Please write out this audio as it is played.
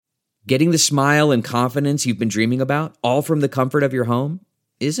Getting the smile and confidence you've been dreaming about, all from the comfort of your home,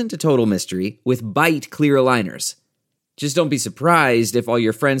 isn't a total mystery with Byte clear aligners. Just don't be surprised if all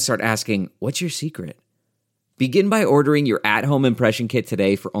your friends start asking, "What's your secret?" Begin by ordering your at-home impression kit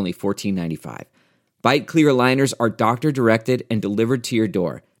today for only $14.95. Byte clear aligners are doctor-directed and delivered to your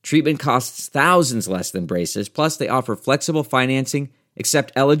door. Treatment costs thousands less than braces, plus they offer flexible financing,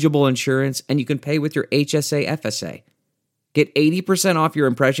 accept eligible insurance, and you can pay with your HSA FSA. Get 80% off your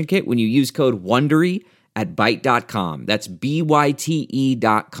impression kit when you use code WONDERY at Byte.com. That's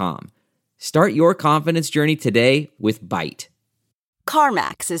BYTE.com. Start your confidence journey today with Byte.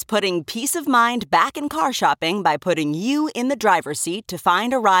 CarMax is putting peace of mind back in car shopping by putting you in the driver's seat to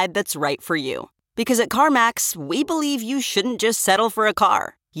find a ride that's right for you. Because at CarMax, we believe you shouldn't just settle for a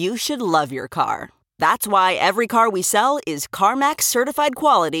car. You should love your car. That's why every car we sell is CarMax certified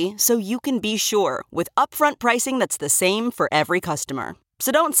quality, so you can be sure with upfront pricing that's the same for every customer.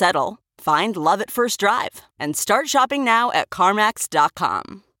 So don't settle. Find love at first drive and start shopping now at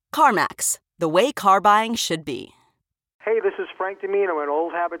CarMax.com. CarMax, the way car buying should be. Hey, this is Frank Domino and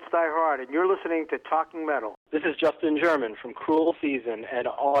Old Habits Die Hard, and you're listening to Talking Metal. This is Justin German from Cruel Season and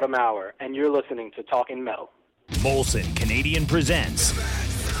Autumn Hour, and you're listening to Talking Metal. Molson Canadian presents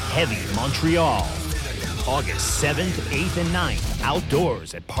Heavy Montreal. August 7th, 8th, and 9th,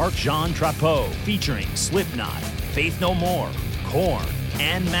 outdoors at Parc Jean Drapeau, featuring Slipknot, Faith No More, Korn,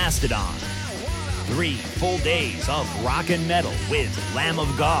 and Mastodon. 3 full days of rock and metal with Lamb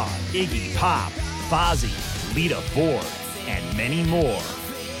of God, Iggy Pop, Fozzy, Lita Ford, and many more.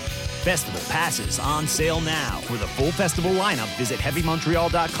 Festival passes on sale now. For the full festival lineup, visit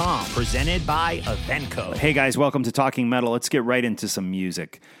HeavyMontreal.com. Presented by Eventco. Hey guys, welcome to Talking Metal. Let's get right into some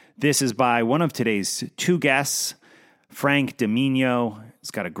music. This is by one of today's 2 guests, Frank Domino. He's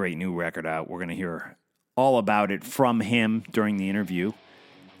got a great new record out. We're going to hear all about it from him during the interview.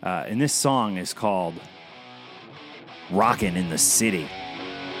 And this song is called Rockin' in the City.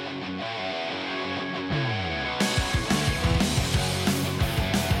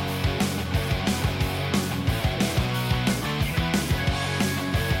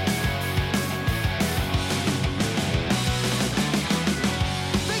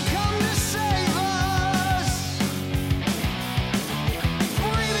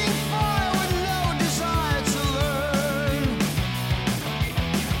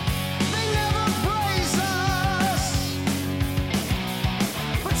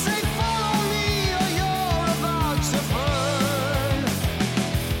 Say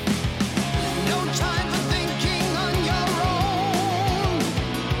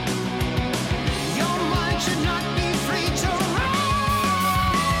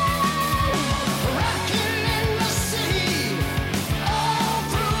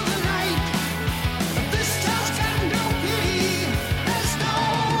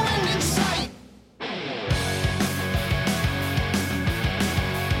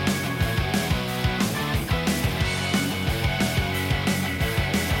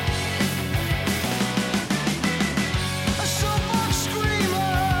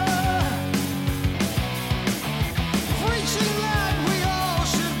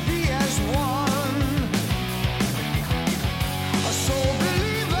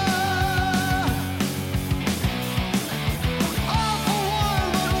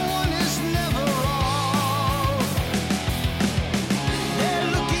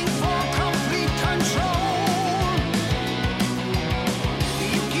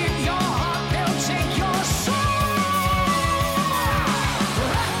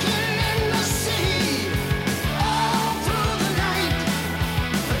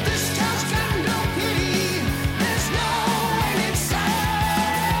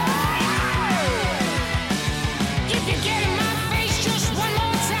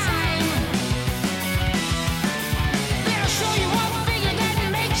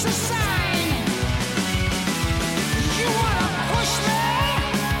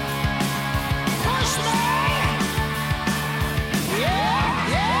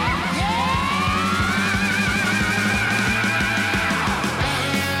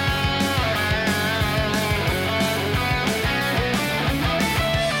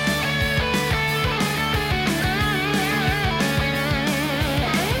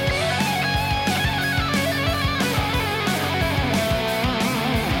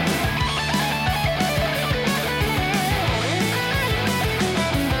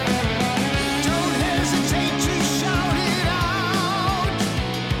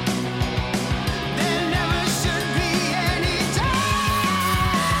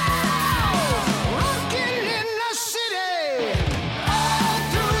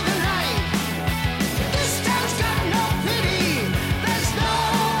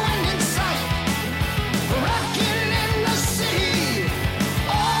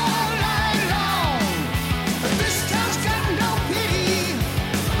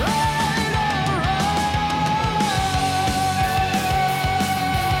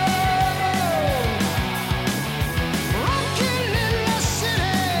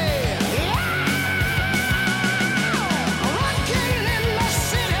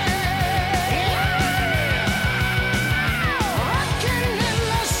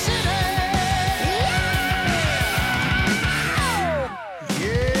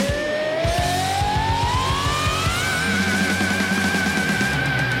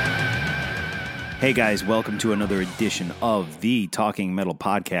Hey guys, welcome to another edition of the Talking Metal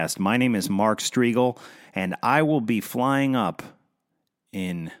Podcast. My name is Mark Striegel, and I will be flying up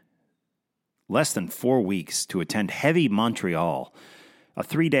in less than 4 weeks to attend Heavy Montreal, a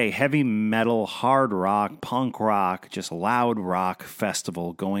 3-day heavy metal, hard rock, punk rock, just loud rock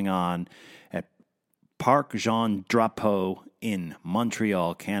festival going on at Parc Jean Drapeau in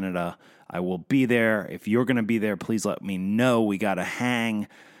Montreal, Canada. I will be there. If you're going to be there, please let me know. We got to hang.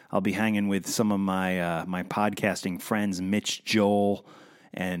 I'll be hanging with some of my my podcasting friends, Mitch Joel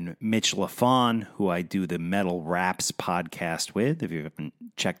and Mitch LaFon, who I do the Metal Raps podcast with. If you haven't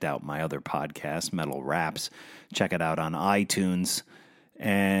checked out my other podcast, Metal Raps, check it out on iTunes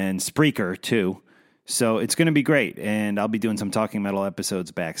and Spreaker too. So it's going to be great, and I'll be doing some Talking Metal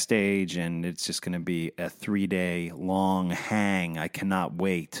episodes backstage, and it's just going to be a 3-day long hang. I cannot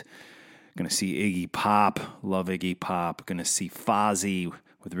wait. Going to see Iggy Pop. Love Iggy Pop. Going to see Fozzy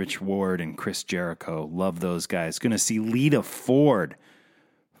with Rich Ward and Chris Jericho. Love those guys. Going to see Lita Ford,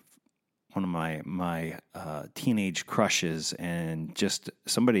 one of my teenage crushes, and just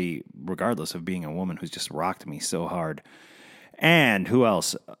somebody, regardless of being a woman, who's just rocked me so hard. And who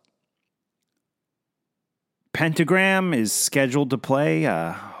else? Pentagram is scheduled to play.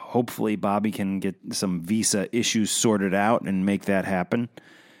 Hopefully Bobby can get some visa issues sorted out and make that happen.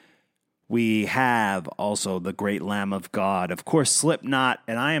 We have also the Great Lamb of God. Of course, Slipknot,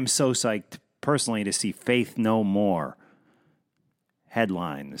 and I am so psyched personally to see Faith No More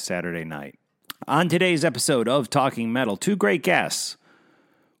headline this Saturday night. On today's episode of Talking Metal, 2 great guests.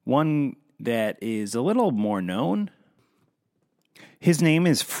 One that is a little more known. His name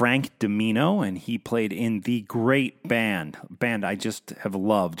is Frank Domino, and he played in the great band I just have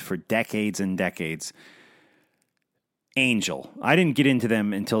loved for decades and decades, Angel. I didn't get into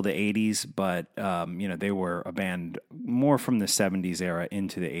them until the 80s, but they were a band more from the 70s era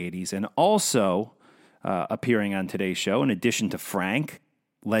into the 80s. And also appearing on today's show, in addition to Frank,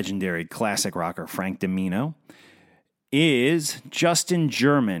 legendary classic rocker Frank Domino, is Justin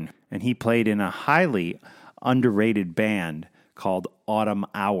German. And he played in a highly underrated band called Autumn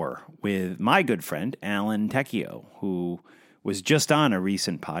Hour with my good friend Alan Tecchio, who was just on a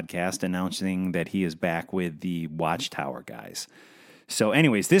recent podcast announcing that he is back with the Watchtower guys. So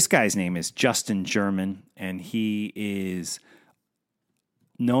anyways, this guy's name is Justin German, and he is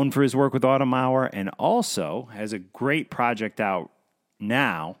known for his work with Autumn Hour and also has a great project out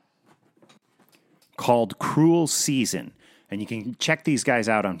now called Cruel Season. And you can check these guys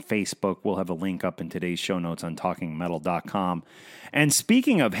out on Facebook. We'll have a link up in today's show notes on talkingmetal.com. And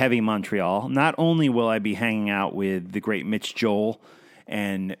speaking of Heavy Montreal, not only will I be hanging out with the great Mitch Joel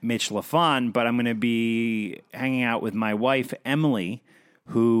and Mitch LaFon, but I'm going to be hanging out with my wife, Emily,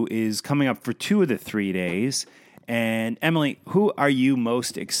 who is coming up for 2 of the 3 days. And Emily, who are you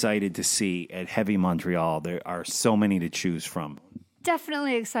most excited to see at Heavy Montreal? There are so many to choose from.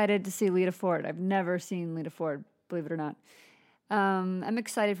 Definitely excited to see Lita Ford. I've never seen Lita Ford, believe it or not. I'm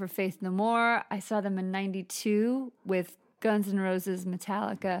excited for Faith No More. I saw them in 92 with Guns N' Roses,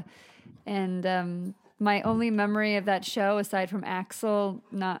 Metallica. And my only memory of that show, aside from Axl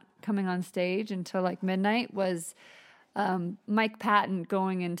not coming on stage until like midnight, was Mike Patton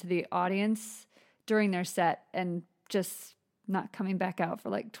going into the audience during their set and just not coming back out for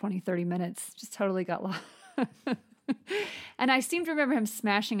like 20, 30 minutes. Just totally got lost. And I seem to remember him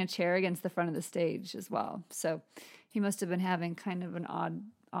smashing a chair against the front of the stage as well. So he must have been having kind of an odd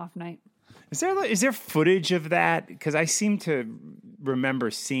off night. Is there footage of that? Because I seem to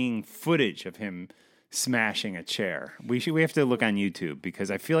remember seeing footage of him smashing a chair. We have to look on YouTube,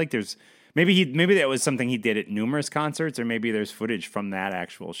 because I feel like there's maybe that was something he did at numerous concerts, or maybe there's footage from that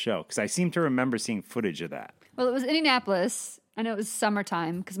actual show, because I seem to remember seeing footage of that. Well, it was Indianapolis. I know it was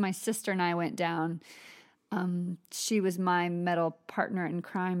summertime because my sister and I went down. She was my metal partner in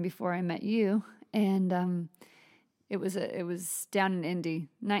crime before I met you, and it was down in Indy.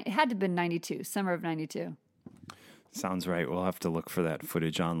 It had to have been 92, summer of 92. Sounds right. We'll have to look for that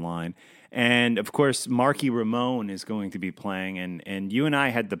footage online. And, of course, Marky Ramone is going to be playing, and you and I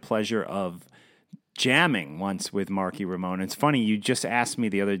had the pleasure of jamming once with Marky Ramone. It's funny, you just asked me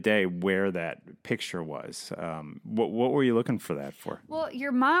the other day where that picture was. What were you looking for that for? Well,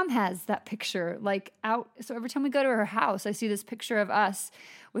 your mom has that picture like out. So every time we go to her house, I see this picture of us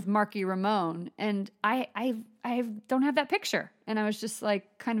with Marky Ramone, and I don't have that picture. And I was just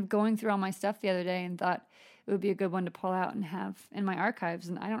like kind of going through all my stuff the other day and thought it would be a good one to pull out and have in my archives,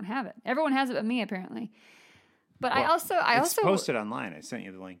 and I don't have it. Everyone has it but me, apparently. But well, I also posted online. I sent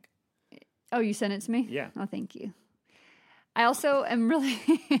you the link. Oh, you sent it to me? Yeah. Oh, thank you. I also am really,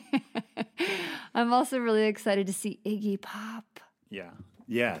 I'm also really excited to see Iggy Pop. Yeah.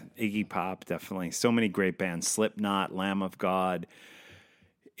 Yeah, Iggy Pop, definitely. So many great bands. Slipknot, Lamb of God,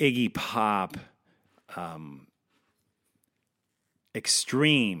 Iggy Pop,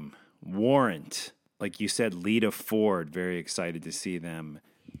 Extreme, Warrant. Like you said, Lita Ford, very excited to see them.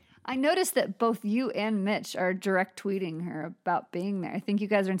 I noticed that both you and Mitch are direct tweeting her about being there. I think you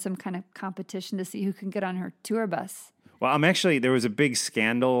guys are in some kind of competition to see who can get on her tour bus. Well, there was a big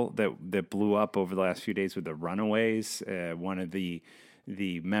scandal that blew up over the last few days with the Runaways. One of the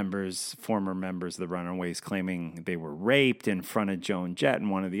former members of the Runaways, claiming they were raped in front of Joan Jett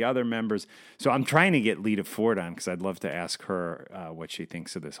and one of the other members. So I'm trying to get Lita Ford on because I'd love to ask her what she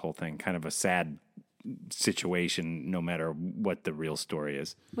thinks of this whole thing. Kind of a sad situation, no matter what the real story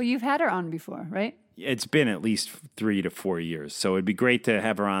is. Well, you've had her on before, right? It's been at least 3 to 4 years. So it'd be great to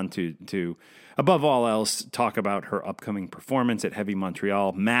have her on to above all else, talk about her upcoming performance at Heavy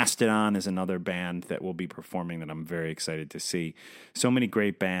Montreal. Mastodon is another band that will be performing that I'm very excited to see. So many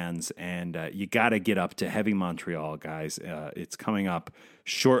great bands, and you got to get up to Heavy Montreal, guys. It's coming up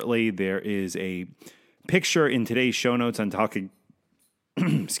shortly. There is a picture in today's show notes on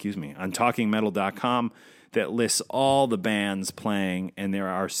on talkingmetal.com that lists all the bands playing, and there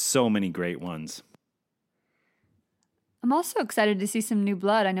are so many great ones. I'm also excited to see some new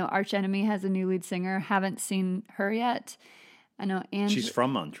blood. I know Arch Enemy has a new lead singer. Haven't seen her yet. I know She's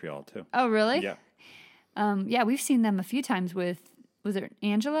from Montreal, too. Oh, really? Yeah. Yeah, we've seen them a few times with, was it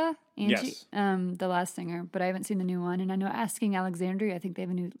Angela? Angie? Yes. The last singer, but I haven't seen the new one. And I know Asking Alexandria, I think they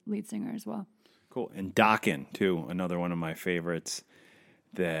have a new lead singer as well. Cool. And Dokken, too, another one of my favorites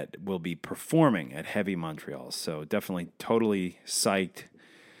that will be performing at Heavy Montreal. So definitely totally psyched.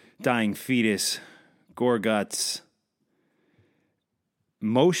 Dying Fetus, Gorguts.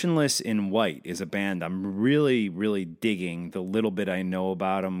 Motionless in White is a band I'm really, really digging. The little bit I know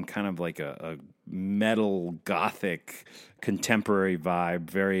about them, kind of like a metal, gothic, contemporary vibe.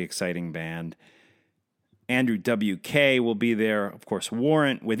 Very exciting band. Andrew W.K. will be there. Of course,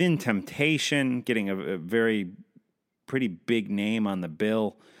 Warrant, Within Temptation, getting a very pretty big name on the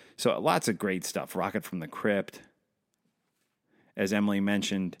bill. So lots of great stuff. Rocket from the Crypt. As Emily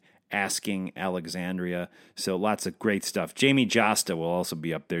mentioned, Asking Alexandria. So lots of great stuff. Jamie Josta will also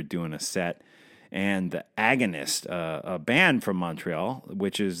be up there doing a set. And the Agonist, a band from Montreal,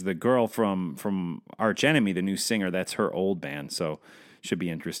 which is the girl from Arch Enemy, the new singer. That's her old band. So should be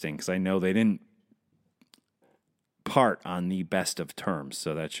interesting because I know they didn't part on the best of terms.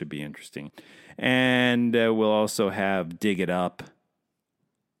 So that should be interesting. And we'll also have Dig It Up,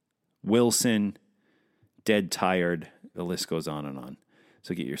 Wilson, Dead Tired. The list goes on and on.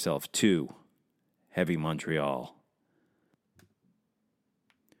 So get yourself to Heavy Montreal.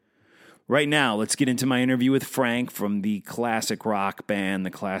 Right now, let's get into my interview with Frank from the classic rock band, the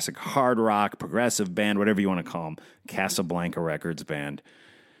classic hard rock, progressive band, whatever you want to call them, Casablanca Records band.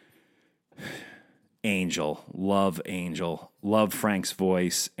 Angel, love Frank's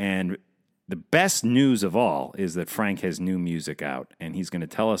voice, and the best news of all is that Frank has new music out, and he's going to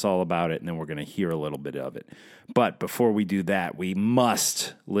tell us all about it, and then we're going to hear a little bit of it. But before we do that, we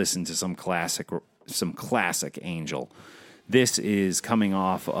must listen to some classic Angel. This is coming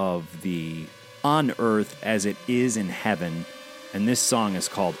off of the On Earth as It Is in Heaven, and this song is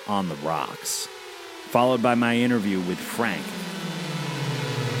called On the Rocks, followed by my interview with Frank.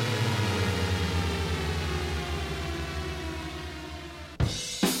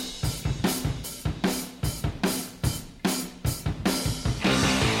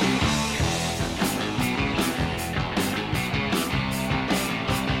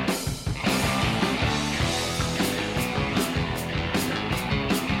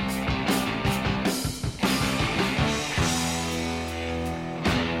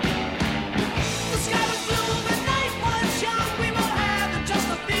 The sky was blue, the night was young.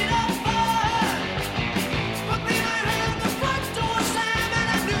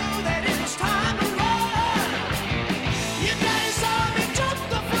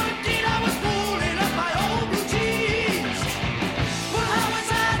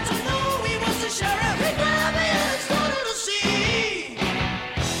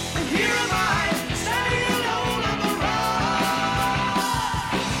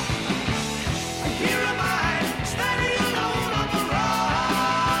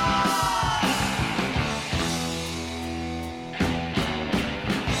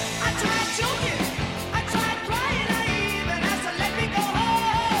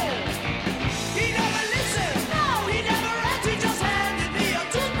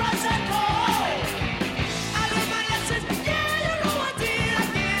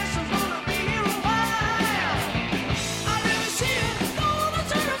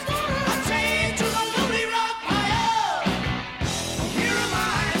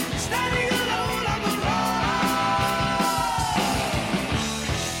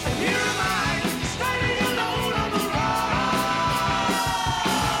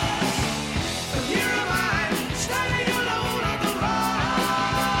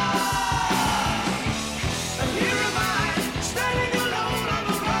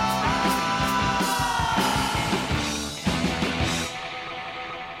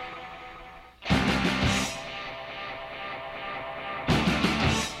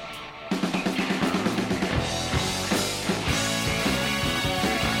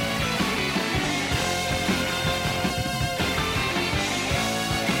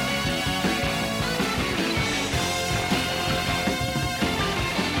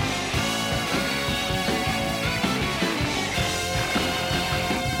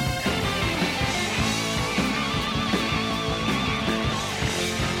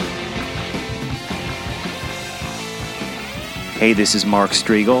 Hey, this is Mark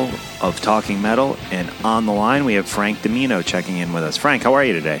Striegel of Talking Metal, and on the line we have Frank Domino checking in with us. Frank, how are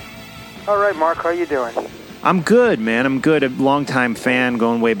you today? All right, Mark, how are you doing? I'm good, man. I'm good. A longtime fan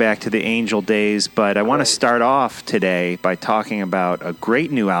going way back to the Angel days, but I want to start off today by talking about a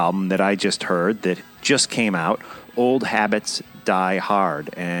great new album that I just heard that just came out, Old Habits Die Hard,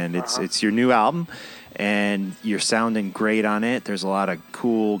 and it's your new album. And you're sounding great on it. There's a lot of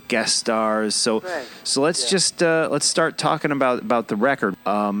cool guest stars. So let's just let's start talking about the record.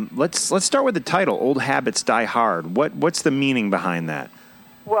 Let's start with the title, Old Habits Die Hard. What's the meaning behind that?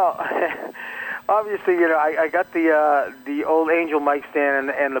 Well, obviously, I got the old Angel mic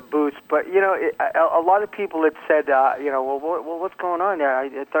stand and the boots, but a lot of people had said, well, what's going on there?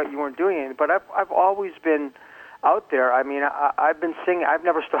 I thought you weren't doing anything, but I've always been out there. I mean, I've been singing. I've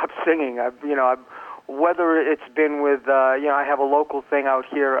never stopped singing. Whether it's been with, I have a local thing out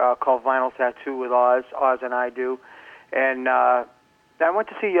here called Vinyl Tattoo with Oz and I do. And I went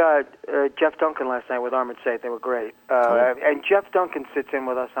to see Jeff Duncan last night with Armored Saint. They were great. Cool. And Jeff Duncan sits in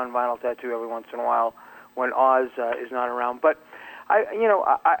with us on Vinyl Tattoo every once in a while when Oz is not around. But,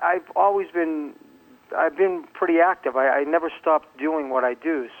 I've always been, I've been pretty active. I never stopped doing what I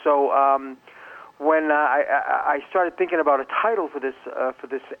do. So when I started thinking about a title for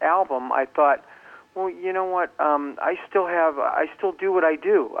this album, I thought, well, you know what? I still do what I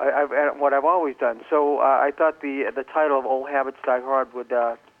do. What I've always done. So I thought the title of Old Habits Die Hard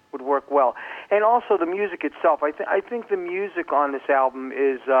would work well, and also the music itself. I think the music on this album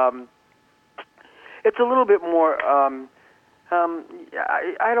is it's a little bit more. I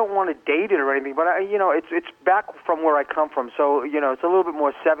don't want to date it or anything, but it's back from where I come from. So it's a little bit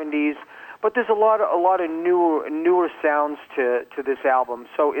more 70s. But there's a lot of newer sounds to this album.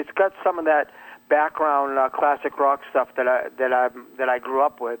 So it's got some of that background classic rock stuff that I grew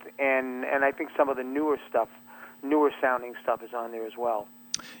up with, and I think some of the newer sounding stuff is on there as well.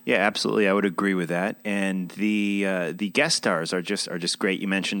 Yeah, absolutely. I would agree with that. And the guest stars are just great. You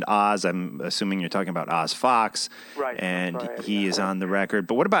mentioned Oz. I'm assuming you're talking about Oz Fox, right? And right, he is on the record.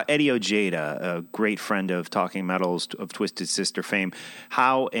 But what about Eddie Ojeda, a great friend of Talking Metals, of Twisted Sister fame?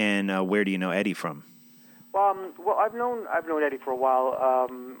 How and where do you know Eddie from? Well, I've known Eddie for a while.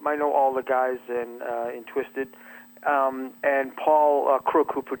 I know all the guys in Twisted, and Paul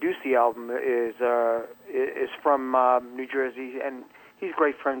Crook, who produced the album, is from New Jersey, and he's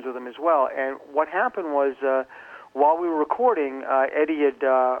great friends with him as well. And what happened was, while we were recording, Eddie had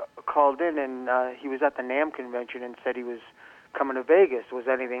called in, and he was at the NAMM convention and said he was coming to Vegas. Was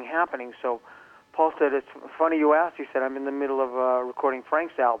anything happening? So Paul said, "It's funny you asked." He said, "I'm in the middle of recording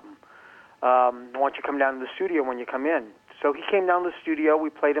Frank's album. Why don't you come down to the studio when you come in?" So he came down to the studio.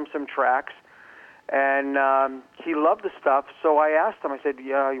 We played him some tracks, and he loved the stuff. So I asked him, I said,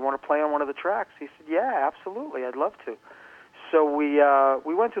 "Yeah, you want to play on one of the tracks?" He said, "Yeah, absolutely, I'd love to." So we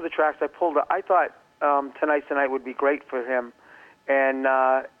went through the tracks. I thought Tonight's the Night would be great for him, and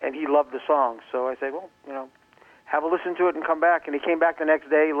he loved the song. So I said, well, have a listen to it and come back. And he came back the next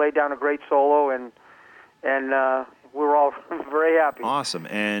day, laid down a great solo, and we're all very happy. Awesome.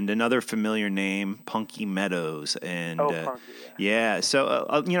 And another familiar name, Punky Meadows. And Punky, yeah. So,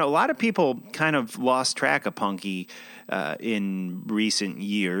 a lot of people kind of lost track of Punky in recent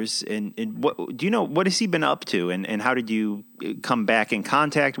years. And what do you know, what has he been up to? And how did you come back in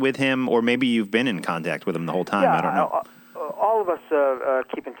contact with him? Or maybe you've been in contact with him the whole time. Yeah, I don't know. All of us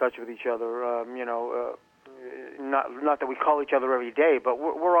keep in touch with each other. Not that we call each other every day, but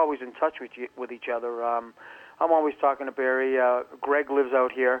we're always in touch with each other. I'm always talking to Barry. Greg lives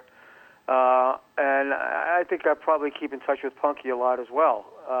out here. And I think I probably keep in touch with Punky a lot as well.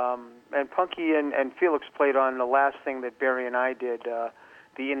 And Punky and Felix played on the last thing that Barry and I did,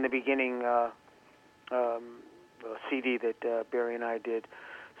 the In the Beginning CD that Barry and I did.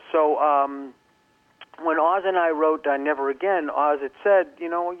 So when Oz and I wrote Never Again, Oz had said,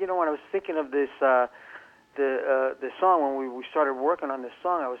 when I was thinking of this the song, when we started working on this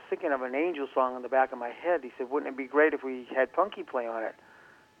song, I was thinking of an Angel song in the back of my head. He said, wouldn't it be great if we had Punky play on it?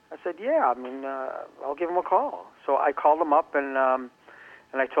 I said, yeah, I'll give him a call. So I called him up, and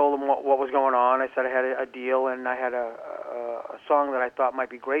I told him what was going on. I said I had a deal, and I had a song that I thought might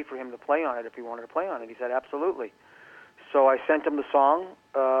be great for him to play on it if he wanted to play on it. He said, absolutely. So I sent him the song,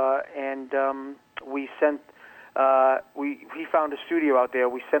 and we sent... he found a studio out there.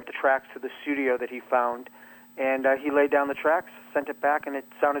 We sent the tracks to the studio that he found, and he laid down the tracks, sent it back, and it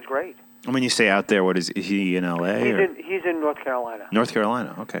sounded great. When you say out there, what is he in L.A.? He's in North Carolina. North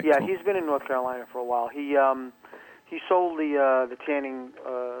Carolina, okay. Yeah, cool. He's been in North Carolina for a while. He sold the tanning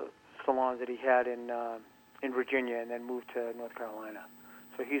salon that he had in Virginia, and then moved to North Carolina.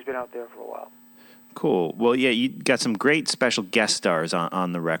 So he's been out there for a while. Cool. Well, yeah, you got some great special guest stars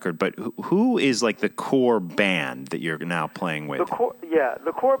on the record, but who is like the core band that you're now playing with? The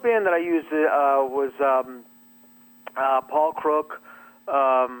core band that I used was Paul Crook,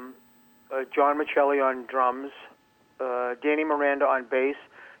 John Michelli on drums, Danny Miranda on bass,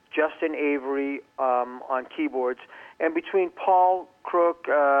 Justin Avery on keyboards, and between Paul Crook,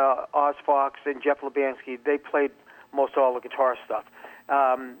 Oz Fox, and Jeff Lubansky, they played most all the guitar stuff.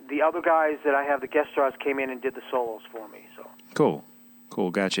 The other guys that I have, the guest stars, came in and did the solos for me. So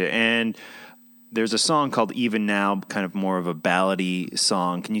cool, gotcha. And there's a song called "Even Now," kind of more of a ballady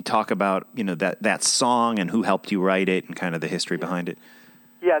song. Can you talk about that song and who helped you write it and kind of the history behind it?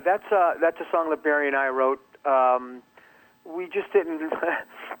 Yeah, that's a song that Barry and I wrote. We just didn't.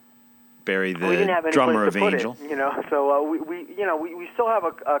 Barry, the we didn't have any drummer place to of put Angel. It, so we still have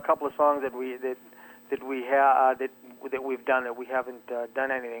a couple of songs that we've done that we haven't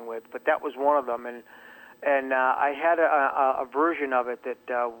done anything with, but that was one of them, and I had a version of it that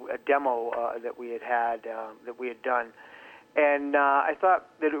a demo that we had done, and I thought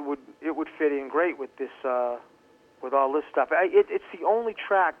that it would fit in great with this with all this stuff. It's the only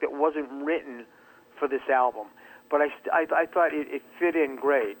track that wasn't written for this album, but I thought it fit in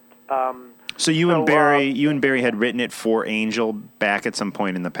great. So you and Barry had written it for Angel back at some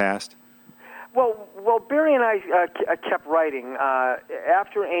point in the past? Well, Barry and I kept writing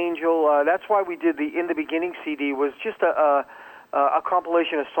after Angel. That's why we did the In the Beginning CD. Was just a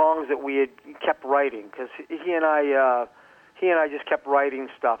compilation of songs that we had kept writing, because he and I just kept writing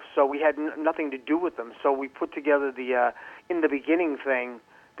stuff. So we had nothing to do with them. So we put together the In the Beginning thing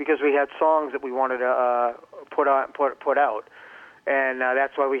because we had songs that we wanted to put out. And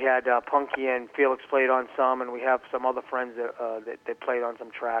that's why we had Punky and Felix played on some, and we have some other friends that played on some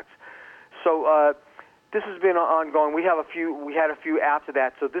tracks. So this has been ongoing. We had a few after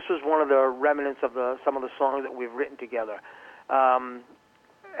that. So this was one of the remnants of some of the songs that we've written together, and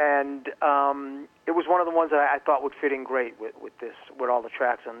it was one of the ones that I thought would fit in great with all the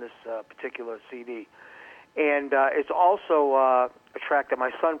tracks on this particular CD. And it's also a track that my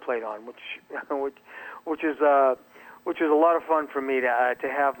son played on, which is a lot of fun for me to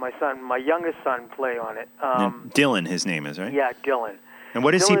have my youngest son, play on it. Dylan, his name is, right? Yeah, Dylan. And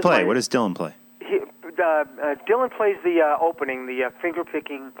what does he play? What does Dylan play? Dylan plays the opening, the finger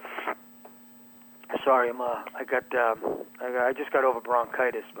picking. Sorry, I just got over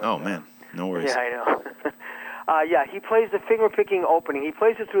bronchitis. But, man, no worries. Yeah, I know. He plays the finger picking opening. He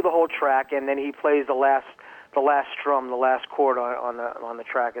plays it through the whole track, and then he plays the last strum, the last chord on the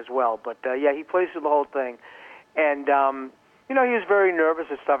track as well. But he plays through the whole thing. And, he was very nervous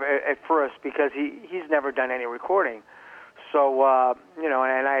and stuff at first because he's never done any recording. So,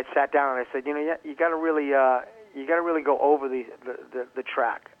 and I had sat down and I said, you got to really go over the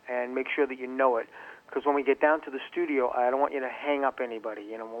track and make sure that you know it. Because when we get down to the studio, I don't want you to hang up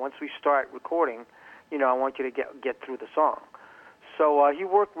anybody. Once we start recording, I want you to get through the song. So he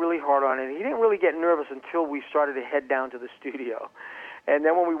worked really hard on it. He didn't really get nervous until we started to head down to the studio. And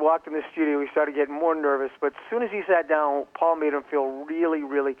then when we walked in the studio, we started getting more nervous. But as soon as he sat down, Paul made him feel really,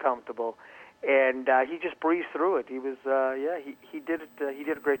 really comfortable, and he just breezed through it. He was, he did it. He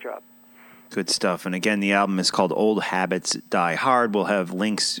did a great job. Good stuff. And again, the album is called Old Habits Die Hard. We'll have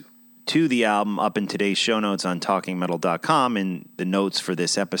links to the album up in today's show notes on TalkingMetal.com in the notes for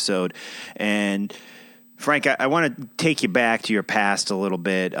this episode. And Frank, I want to take you back to your past a little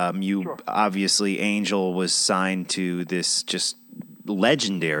bit. Sure. Obviously, Angel was signed to this just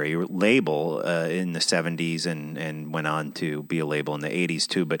legendary label in the 70s and went on to be a label in the 80s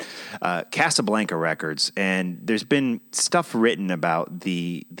too, but Casablanca Records. And there's been stuff written about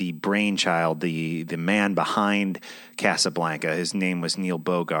the brainchild, the man behind Casablanca. His name was Neil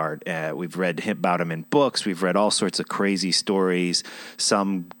Bogart. We've read about him in books. We've read all sorts of crazy stories,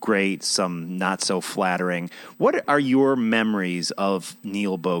 some great, some not so flattering. What are your memories of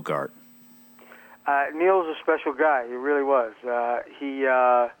Neil Bogart? Neil's a special guy. He really was. He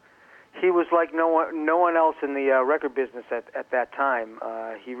was like no one else in the record business at that time.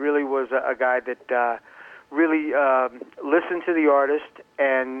 He really was a guy that really listened to the artist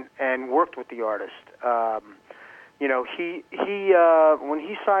and worked with the artist. He when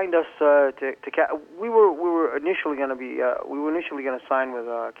he signed us we were initially going to sign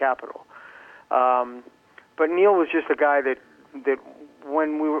with Capitol, but Neil was just a guy that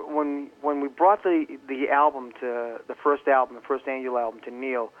when we brought the album to the first Angel album to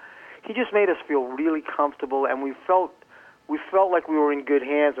Neil, he just made us feel really comfortable, and we felt like we were in good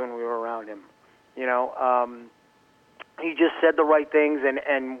hands when we were around him. He just said the right things,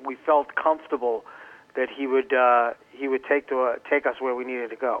 and we felt comfortable that he would take us where we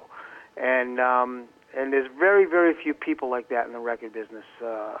needed to go. And there's very, very few people like that in the record business.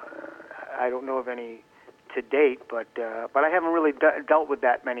 I don't know of any to date, but I haven't really dealt with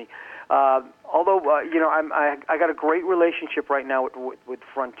that many. Although I got a great relationship right now with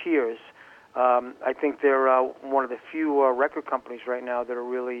Frontiers. I think they're one of the few record companies right now that are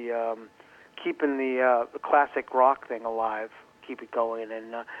really keeping the classic rock thing alive, keep it going,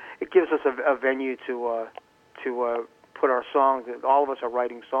 and it gives us a venue to put our songs. All of us are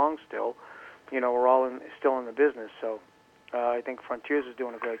writing songs still. We're all still in the business, so I think Frontiers is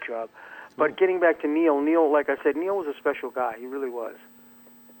doing a great job. But getting back to Neil, like I said, Neil was a special guy. He really was.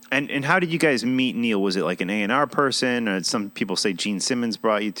 And how did you guys meet Neil? Was it like an A&R person? Or some people say Gene Simmons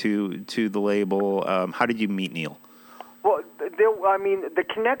brought you to the label. How did you meet Neil? Well, the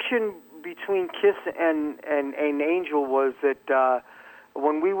connection between Kiss and Angel was that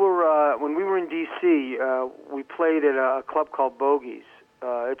when we were in D.C., we played at a club called Bogies.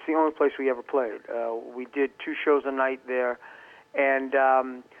 It's the only place we ever played. We did 2 shows a night there,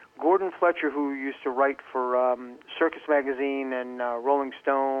 and Gordon Fletcher, who used to write for Circus Magazine and Rolling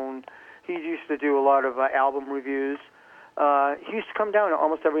Stone, he used to do a lot of album reviews. He used to come down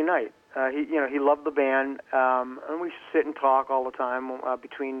almost every night. He loved the band, and we used to sit and talk all the time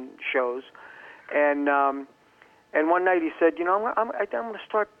between shows. And one night he said, I'm going to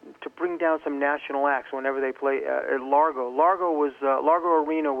start to bring down some national acts whenever they play at Largo. Largo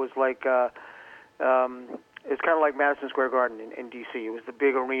Arena was like it's kind of like Madison Square Garden in D.C. It was the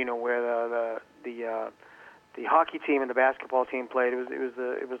big arena where the hockey team and the basketball team played.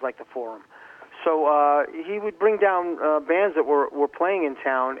 It was like the Forum. So he would bring down bands that were playing in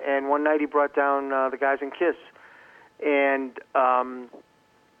town. And one night he brought down the guys in Kiss, and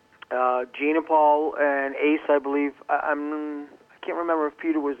Gene and Paul and Ace, I believe. I can't remember if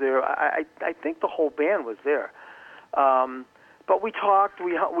Peter was there. I think the whole band was there. But we talked,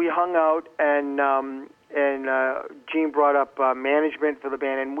 we hung out, and Gene brought up management for the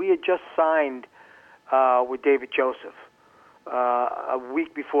band, and we had just signed with David Joseph a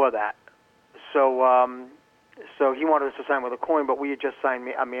week before that. So he wanted us to sign with a coin, but we had just signed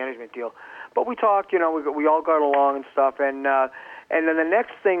a management deal. But we talked, we all got along and stuff, and then the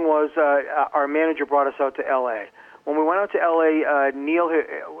next thing was our manager brought us out to L.A. When we went out to L.A., Neil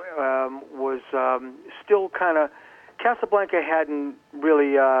was still kind of, Casablanca hadn't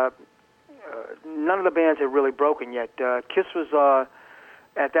really, none of the bands had really broken yet. Kiss was,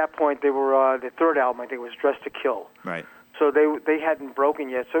 at that point, they were, the third album, I think, was Dressed to Kill. Right. So they hadn't broken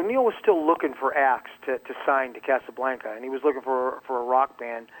yet. So Neil was still looking for acts to sign to Casablanca, and he was looking for a rock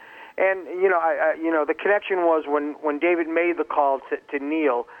band. And the connection was when David made the call to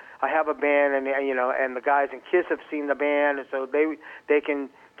Neil. I have a band, and and the guys in Kiss have seen the band, and so they can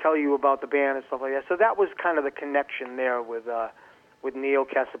tell you about the band and stuff like that. So that was kind of the connection there with Neil,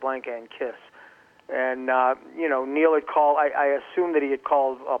 Casablanca, and Kiss. And Neil had called. I assumed that he had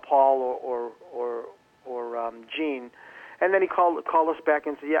called Paul or Gene. And then he called us back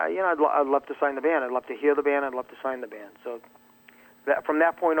and said, I'd love to sign the band. I'd love to hear the band. I'd love to sign the band. So from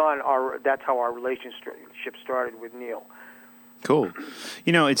that point on, that's how our relationship started with Neil. Cool.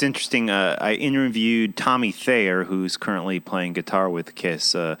 It's interesting. I interviewed Tommy Thayer, who's currently playing guitar with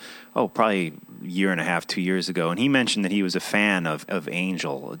Kiss, probably a year and a half, 2 years ago. And he mentioned that he was a fan of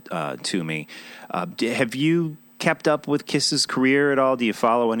Angel to me. Have you kept up with Kiss's career at all? Do you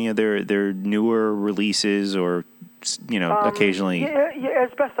follow any of their newer releases or occasionally? Yeah,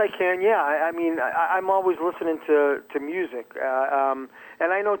 as best I can. Yeah, I'm always listening to music, and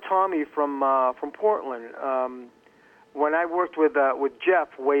I know Tommy from Portland. When I worked with Jeff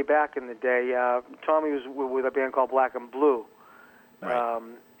way back in the day, Tommy was with a band called Black and Blue, right.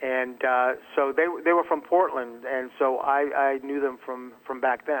 So they were from Portland, and so I knew them from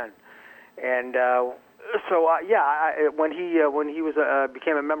back then, and. When he was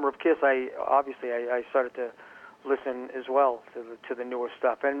became a member of Kiss, I started to listen as well to the newer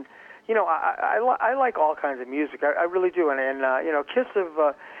stuff, and I like all kinds of music. I really do, and Kiss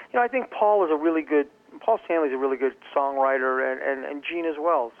have I think Paul Stanley's a really good songwriter, and Gene as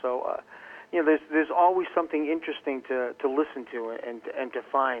well. So there's always something interesting to listen to and to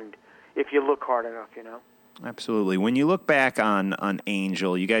find if you look hard enough. Absolutely. When you look back on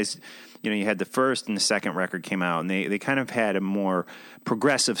Angel, you guys, you had the first and the second record came out, and they kind of had a more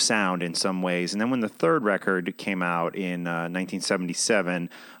progressive sound in some ways. And then when the third record came out in 1977,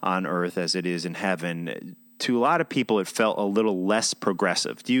 On Earth as It Is in Heaven, to a lot of people it felt a little less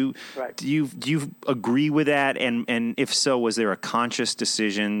progressive. Do you agree with that? And if so, was there a conscious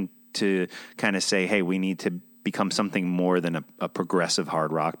decision to kind of say, hey, we need to become something more than a progressive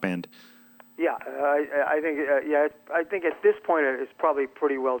hard rock band? Yeah, I think I think at this point it's probably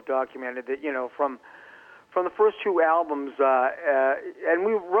pretty well documented that from the first two albums, and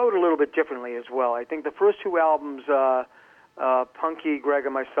we wrote a little bit differently as well. I think the first two albums, Punky, Greg,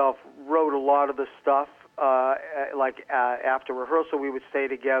 and myself wrote a lot of the stuff. After rehearsal, we would stay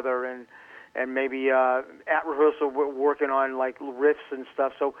together and maybe at rehearsal we're working on like riffs and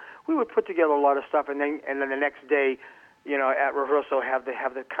stuff. So we would put together a lot of stuff, and then the next day, at rehearsal have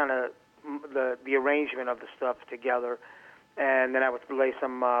the kind of the arrangement of the stuff together, and then I would lay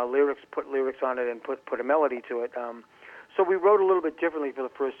some lyrics, put lyrics on it, and put a melody to it. So we wrote a little bit differently for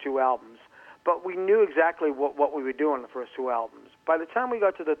the first two albums, but we knew exactly what we would do on the first two albums. By the time we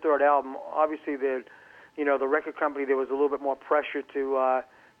got to the third album, obviously the record company, there was a little bit more pressure to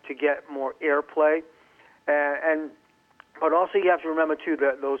get more airplay, but also you have to remember too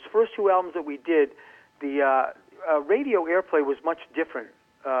that those first two albums that we did, the radio airplay was much different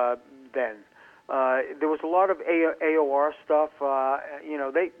then. There was a lot of AOR stuff.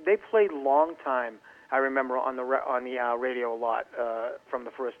 They played long time. I remember on the radio a lot from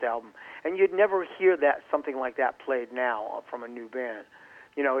the first album, and you'd never hear something like that played now from a new band.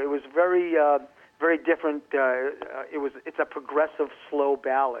 It was very very different. It's a progressive slow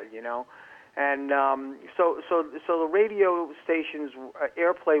ballad, and so the radio stations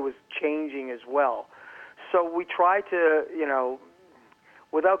airplay was changing as well. So we tried to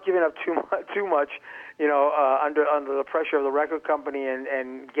without giving up too much, under the pressure of the record company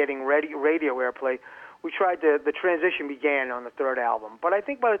and getting radio airplay, we tried the transition began on the third album. But I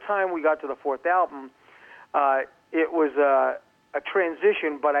think by the time we got to the fourth album, it was a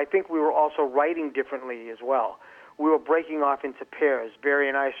transition, but I think we were also writing differently as well. We were breaking off into pairs. Barry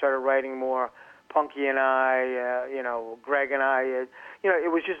and I started writing more. Punky and I, Greg and I,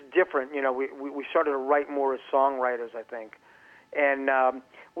 it was just different. We started to write more as songwriters, I think. And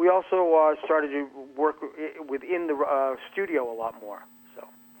we also started to work within the studio a lot more. So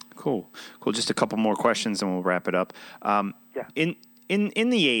Cool. Just a couple more questions and we'll wrap it up. Yeah. In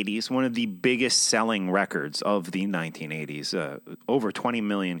the 80s, one of the biggest selling records of the 1980s, over 20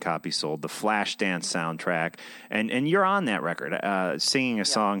 million copies sold, the Flashdance soundtrack, and you're on that record, singing a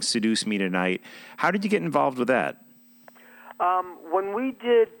song, Seduce Me Tonight. How did you get involved with that? When we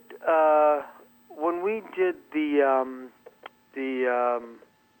did the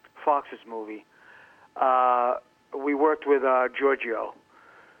Foxes movie, we worked with Giorgio,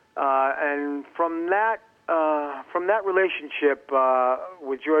 and from that relationship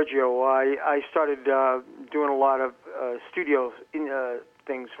with Giorgio, I started doing a lot of studio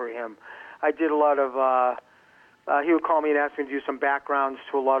things for him. I did a lot of. He would call me and ask me to do some backgrounds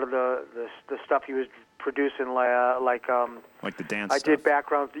to a lot of the stuff he was producing, like the dance. I did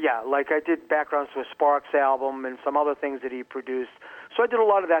backgrounds, like I did backgrounds to a Sparks album and some other things that he produced. So I did a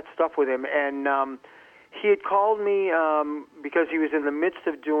lot of that stuff with him, and he had called me because he was in the midst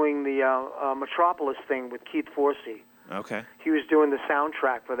of doing the Metropolis thing with Keith Forsey. Okay. He was doing the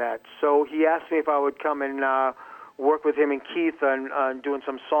soundtrack for that. So he asked me if I would come and work with him and Keith on doing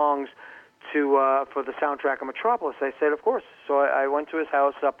some songs for the soundtrack of Metropolis. I said, of course. So I went to his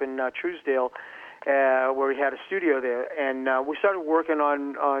house up in Truesdale, where he had a studio there, and we started working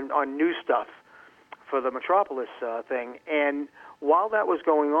on new stuff for the Metropolis thing. And while that was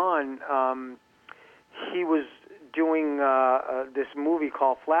going on, he was doing this movie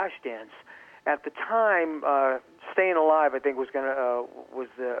called Flashdance. At the time, Staying Alive, I think, was coming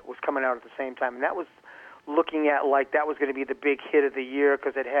out at the same time, and that was looking at like that was going to be the big hit of the year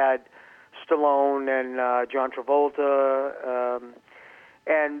because it had Stallone and John Travolta,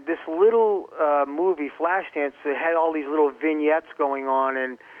 and this little movie Flashdance, it had all these little vignettes going on,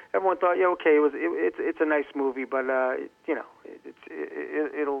 and everyone thought, yeah, okay, it's a nice movie, but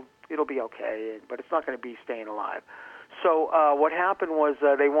it'll be okay, but it's not going to be Staying Alive. So what happened was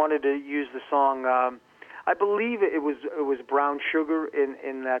they wanted to use the song. I believe it was Brown Sugar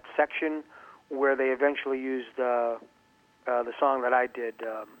in that section where they eventually used the song that I did,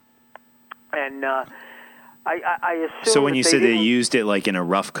 and I assume. So when you said they used it like in a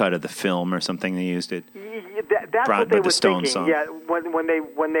rough cut of the film or something, they used it. That's what they were thinking. Song. Yeah, when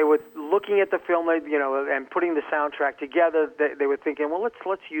they were looking at the film, and putting the soundtrack together, they were thinking, well,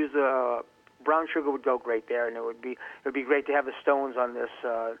 let's use Brown Sugar would go great there, and it would be great to have the Stones on this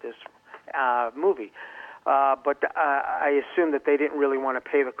movie. But I assume that they didn't really want to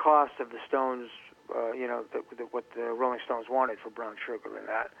pay the cost of the Stones, what the Rolling Stones wanted for Brown Sugar and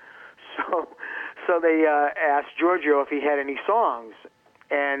that. So they asked Giorgio if he had any songs,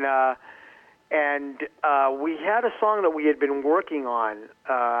 and And we had a song that we had been working on,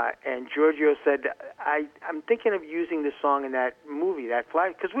 and Giorgio said, I'm thinking of using this song in that movie, that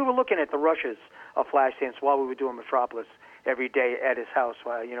Flash, because we were looking at the rushes of Flashdance while we were doing Metropolis every day at his house,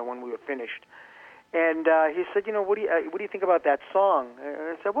 when we were finished. And he said, what do you think about that song? And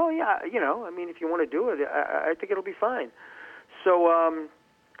I said, well, yeah, if you want to do it, I think it'll be fine. So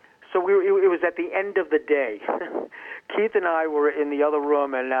it was at the end of the day. Keith and I were in the other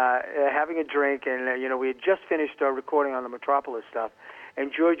room and having a drink, and we had just finished recording on the Metropolis stuff.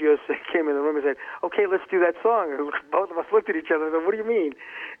 And Giorgio came in the room and said, "Okay, let's do that song." And both of us looked at each other and said, "What do you mean?"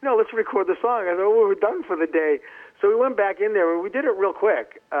 "No, let's record the song." I said, "Oh, we're done for the day." So we went back in there and we did it real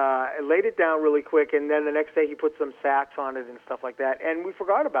quick. Laid it down really quick, and then the next day he put some sax on it and stuff like that, and we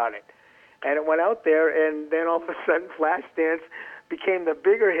forgot about it. And it went out there, and then all of a sudden, Flashdance became the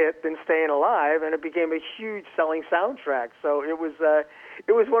bigger hit than Staying Alive, and it became a huge selling soundtrack. So it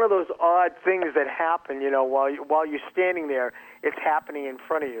was one of those odd things that happen, while you're standing there, it's happening in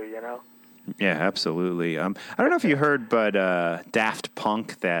front of you, Yeah, absolutely. I don't know if you heard, but Daft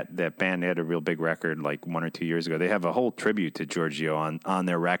Punk, that band, had a real big record like 1 or 2 years ago. They have a whole tribute to Giorgio on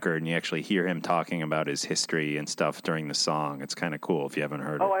their record, and you actually hear him talking about his history and stuff during the song. It's kind of cool if you haven't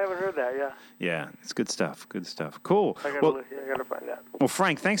heard it. Oh, I haven't heard that, yeah. Yeah, it's good stuff. Good stuff. Cool. I gotta find that. Well,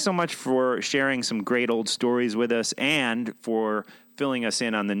 Frank, thanks so much for sharing some great old stories with us and for filling us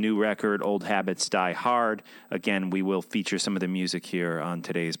in on the new record, Old Habits Die Hard. Again, we will feature some of the music here on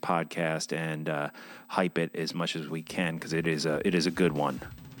today's podcast and hype it as much as we can because it is a good one.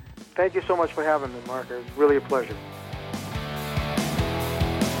 Thank you so much for having me, Mark. It was really a pleasure.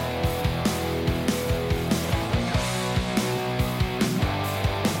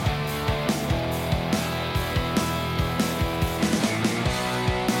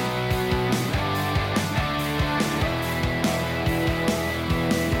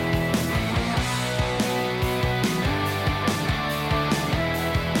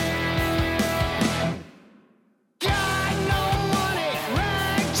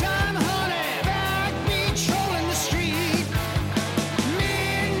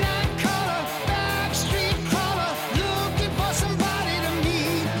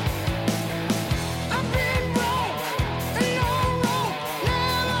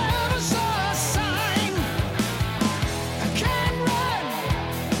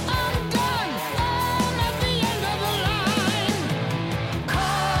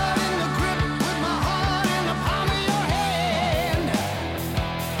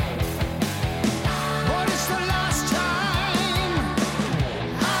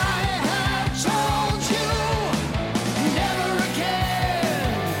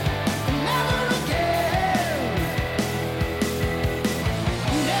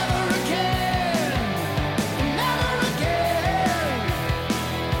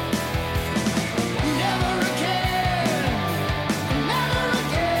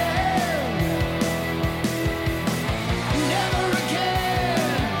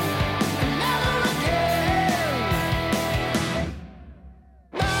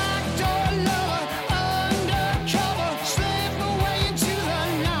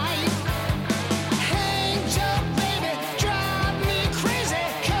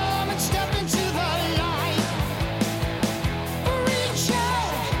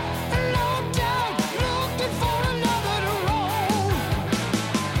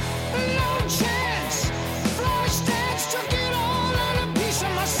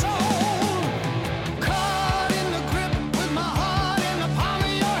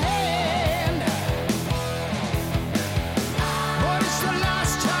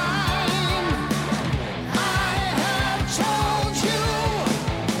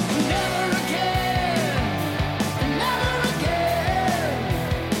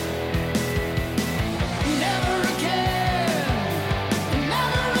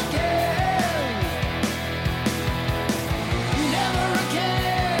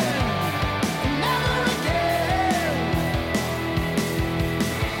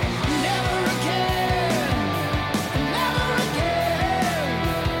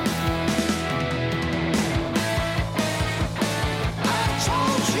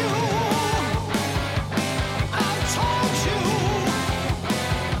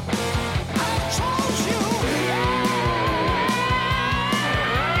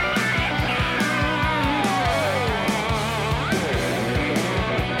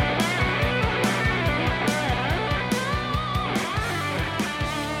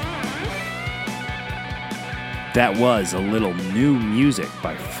 That was a little new music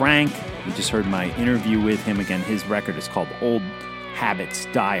by Frank. We just heard my interview with him. Again, his record is called Old Habits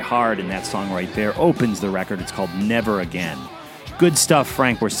Die Hard, and that song right there opens the record. It's called Never Again. Good stuff,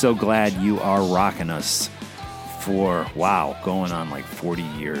 Frank. We're so glad you are rocking us for, going on like 40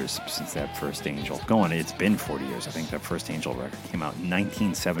 years since that first Angel. It's been 40 years. I think that first Angel record came out in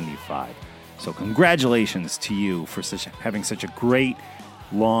 1975. So congratulations to you for having such a great,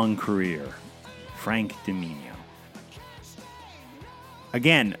 long career, Frank DiMino.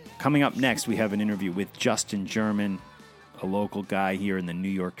 Again, coming up next, we have an interview with Justin German, a local guy here in the New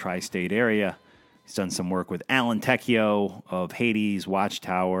York tri-state area. He's done some work with Alan Tecchio of Hades,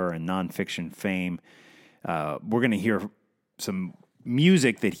 Watchtower, and Nonfiction fame. We're going to hear some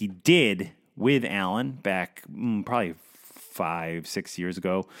music that he did with Alan back probably 5-6 years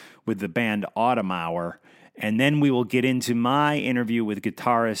ago with the band Autumn Hour. And then we will get into my interview with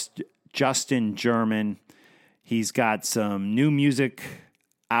guitarist Justin German. He's got some new music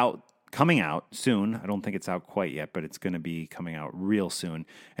coming out soon. I don't think it's out quite yet, but it's going to be coming out real soon.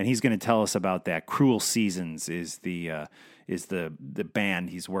 And he's going to tell us about that. Cruel Seasons is the band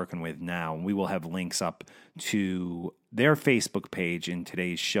he's working with now. And we will have links up to their Facebook page in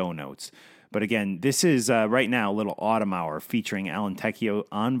today's show notes. But again, this is right now a little Autumn Hour featuring Alan Tecchio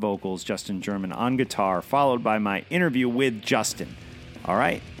on vocals, Justin German on guitar, followed by my interview with Justin. All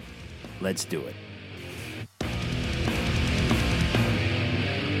right, let's do it.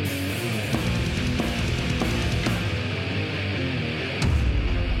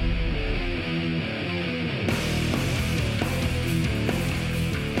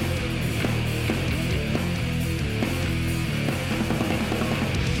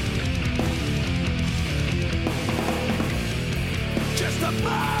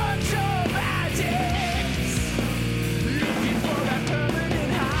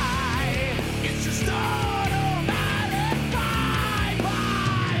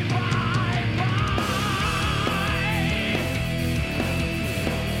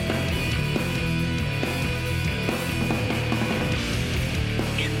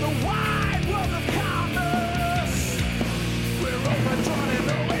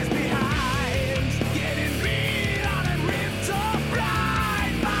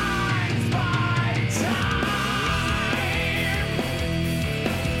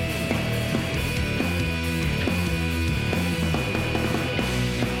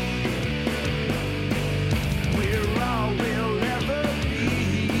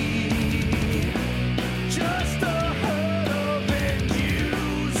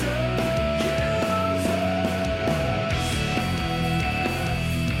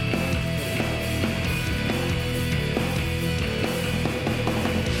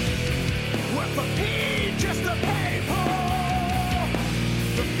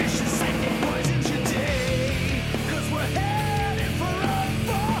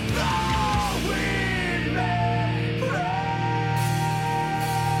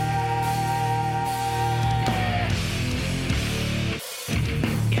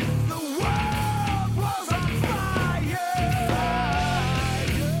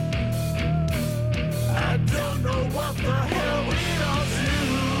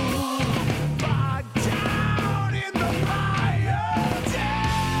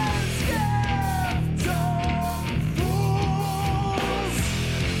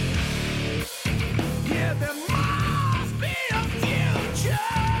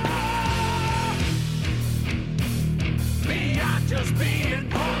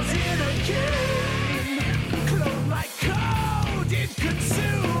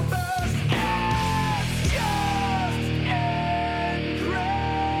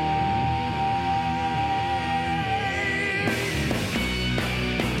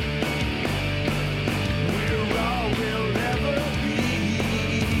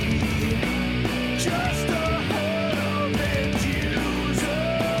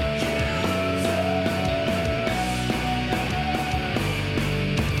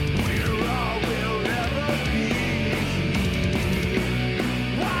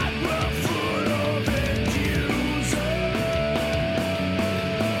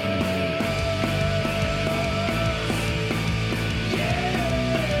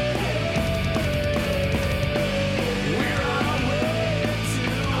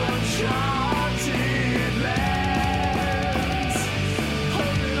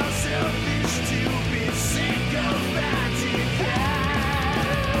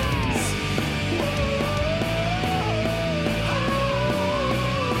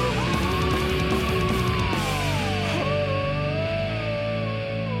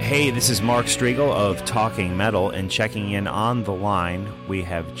 Hey, this is Mark Striegel of Talking Metal, and checking in on the line, we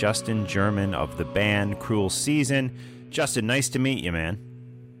have Justin German of the band Cruel Season. Justin, nice to meet you, man.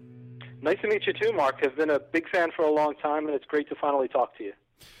 Nice to meet you too, Mark. I've been a big fan for a long time, and it's great to finally talk to you.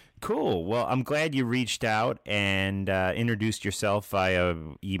 Cool. Well, I'm glad you reached out and introduced yourself via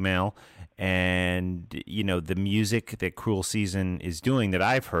email. And, you know, the music that Cruel Season is doing that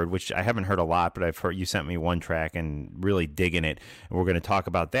I've heard, which I haven't heard a lot, but I've heard you sent me one track and really digging it. And we're going to talk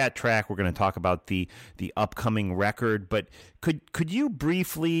about that track. We're going to talk about the upcoming record. But could you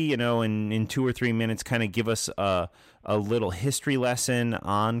briefly, you know, in 2 or 3 minutes, kind of give us a little history lesson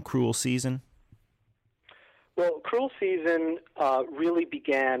on Cruel Season? Well, Cruel Season really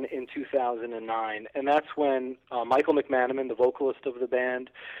began in 2009, and that's when Michael McManaman, the vocalist of the band,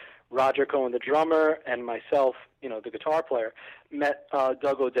 Roger Cohen, the drummer, and myself, you know, the guitar player, met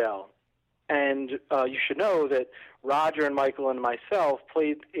Doug Odell. And you should know that Roger and Michael and myself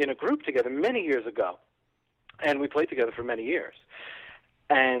played in a group together many years ago, and we played together for many years.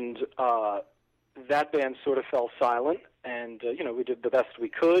 And that band sort of fell silent, and, you know, we did the best we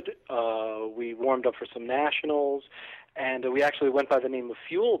could. We warmed up for some nationals, and we actually went by the name of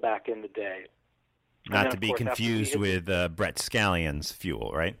Fuel back in the day. Not to be confused with Brett Scallion's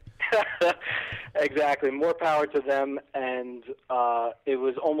Fuel, right? Exactly. More power to them, and it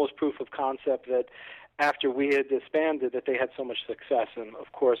was almost proof of concept that after we had disbanded that they had so much success. And,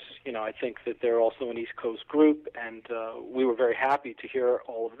 of course, you know, I think that they're also an East Coast group, and we were very happy to hear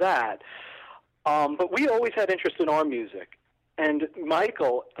all of that. But we always had interest in our music. And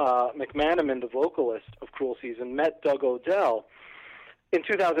Michael McManaman, the vocalist of Cruel Season, met Doug Odell in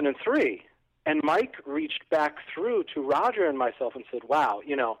 2003. And Mike reached back through to Roger and myself and said, wow,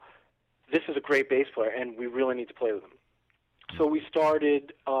 you know, this is a great bass player, and we really need to play with him. So we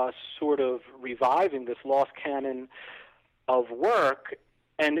started sort of reviving this lost canon of work,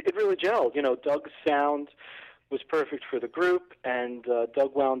 and it really gelled. You know, Doug's sound was perfect for the group, and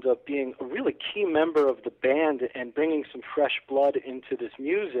Doug wound up being a really key member of the band and bringing some fresh blood into this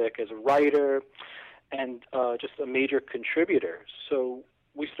music as a writer and just a major contributor. So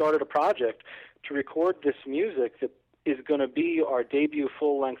we started a project to record this music that is going to be our debut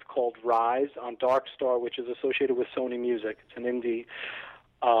full-length called Rise on Dark Star, which is associated with Sony Music. It's an indie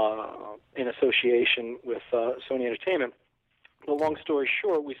in association with Sony Entertainment. The long story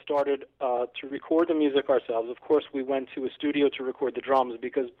short, we started to record the music ourselves. Of course, we went to a studio to record the drums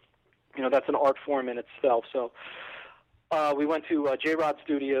because, you know, that's an art form in itself. So we went to J-Rod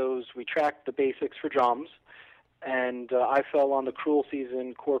Studios. We tracked the basics for drums, and I fell on the Cruel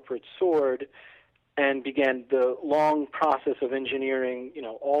Season corporate sword and began the long process of engineering, you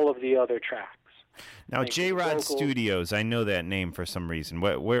know, all of the other tracks. Now, J-Rod Studios, I know that name for some reason.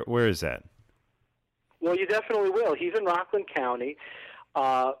 Where is that? Well, you definitely will. He's in Rockland County.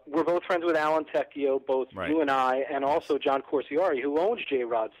 We're both friends with Alan Tecchio, both right. You and I, and also John Corsiari, who owns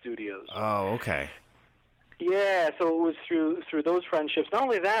J-Rod Studios. Oh, okay. Yeah, so it was through those friendships. Not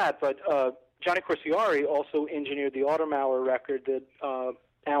only that, but Johnny Corsiari also engineered the Autumn Hour record that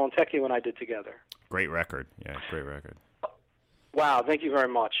Alan Tecchio and I did together. Great record. Yeah, great record. Wow, thank you very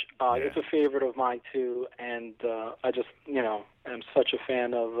much. It's a favorite of mine, too, and I just, you know, am such a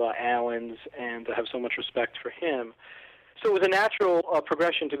fan of Alan's and have so much respect for him. So it was a natural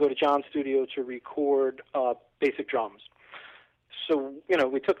progression to go to John's studio to record basic drums. So, you know,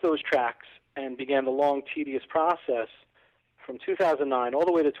 we took those tracks and began the long, tedious process from 2009 all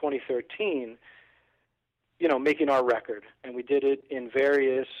the way to 2013, you know, making our record. And we did it in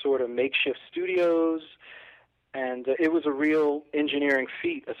various sort of makeshift studios, and it was a real engineering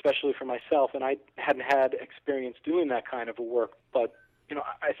feat, especially for myself, and I hadn't had experience doing that kind of a work. But, you know,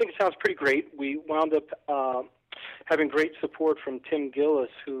 I think it sounds pretty great. We wound up having great support from Tim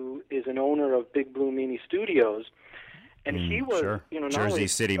Gillis, who is an owner of Big Blue Meanie Studios. And he was, sure. You know, Jersey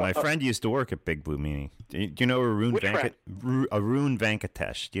City. My friend used to work at Big Blue Meanie. Do you know Arun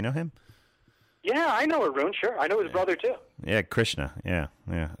Venkatesh? Do you know him? Yeah, I know Arun, sure. I know his brother, too. Yeah, Krishna. Yeah.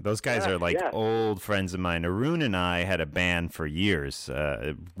 Those guys are like old friends of mine. Arun and I had a band for years,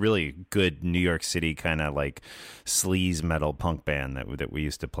 really good New York City kind of like sleaze metal punk band that we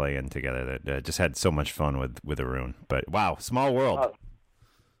used to play in together that just had so much fun with Arun. But wow, small world.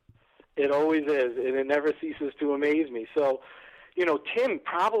 It always is, and it never ceases to amaze me. So, you know, Tim,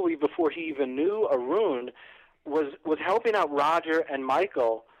 probably before he even knew Arun, was helping out Roger and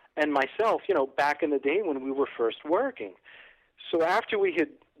Michael and myself, you know, back in the day when we were first working. So after we had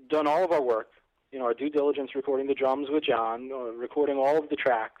done all of our work, you know, our due diligence, recording the drums with John, recording all of the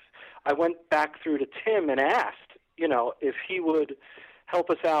tracks, I went back through to Tim and asked, you know, if he would help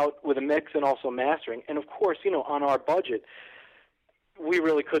us out with a mix and also mastering. And, of course, you know, on our budget, we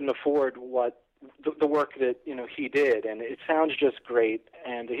really couldn't afford what the work that, you know, he did. And it sounds just great.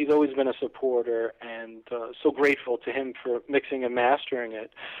 And he's always been a supporter, and so grateful to him for mixing and mastering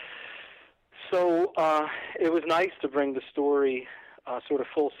it. So it was nice to bring the story sort of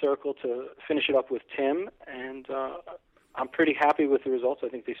full circle to finish it up with Tim, and I'm pretty happy with the results. I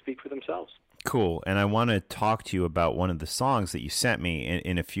think they speak for themselves. Cool. And I want to talk to you about one of the songs that you sent me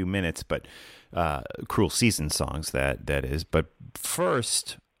in a few minutes, but Cruel Season songs, that is. But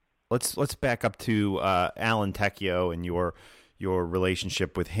first, let's back up to Alan Tecchio and your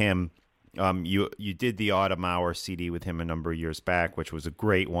relationship with him. You did the Autumn Hour CD with him a number of years back, which was a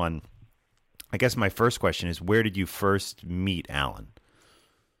great one. I guess my first question is, where did you first meet Alan?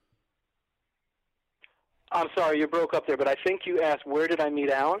 I'm sorry, you broke up there, but I think you asked, where did I meet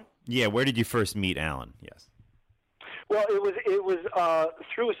Alan? Yeah, where did you first meet Alan? Yes. Well, it was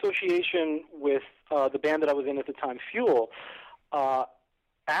through association with the band that I was in at the time, Fuel.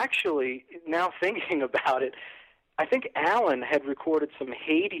 Actually, now thinking about it, I think Alan had recorded some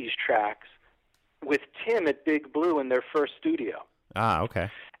Hades tracks with Tim at Big Blue in their first studio. Ah, okay.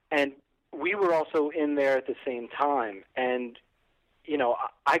 And we were also in there at the same time. And you know,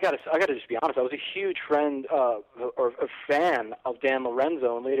 I gotta just be honest. I was a huge friend or a fan of Dan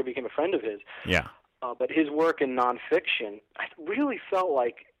Lorenzo, and later became a friend of his. Yeah. But his work in nonfiction, I really felt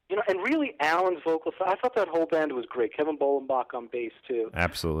like, you know, and really Alan's vocal. I thought that whole band was great. Kevin Bolenbach on bass too.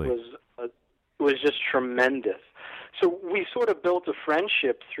 Absolutely. Was just tremendous. So we sort of built a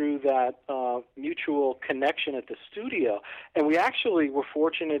friendship through that mutual connection at the studio, and we actually were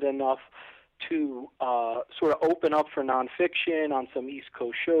fortunate enough to sort of open up for nonfiction on some East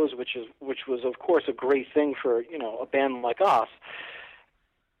Coast shows, which was of course a great thing for, you know, a band like us.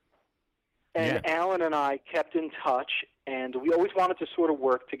 And yeah. Alan and I kept in touch, and we always wanted to sort of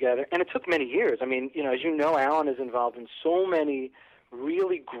work together. And it took many years. I mean, you know, as you know, Alan is involved in so many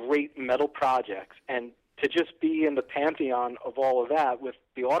really great metal projects, and to just be in the pantheon of all of that with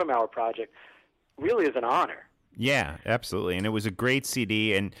the Autumn Hour project really is an honor. Yeah, absolutely, and it was a great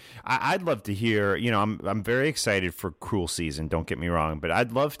CD, and I'd love to hear. You know, I'm very excited for Cruel Season. Don't get me wrong, but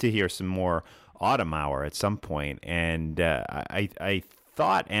I'd love to hear some more Autumn Hour at some point. And I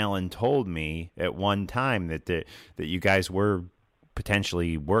thought Alan told me at one time that you guys were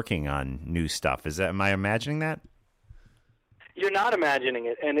potentially working on new stuff. Am I imagining that? You're not imagining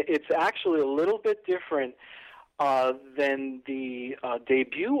it, and it's actually a little bit different than the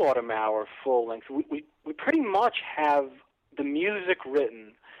debut Autumn Hour full length. We pretty much have the music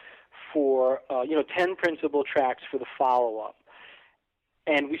written for 10 principal tracks for the follow up,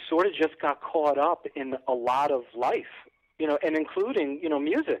 and we sort of just got caught up in a lot of life, you know, and including, you know,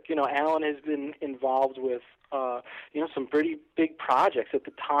 music. You know, Alan has been involved with some pretty big projects. At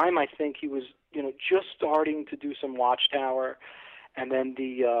the time, I think he was, you know, just starting to do some Watchtower. And then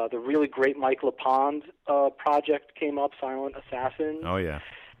the really great Mike LePond project came up, Silent Assassin. Oh, yeah.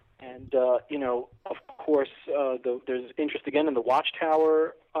 And, of course, there's interest again in the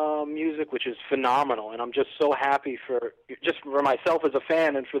Watchtower music, which is phenomenal. And I'm just so happy for myself as a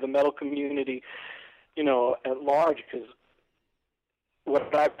fan and for the metal community, you know, at large, because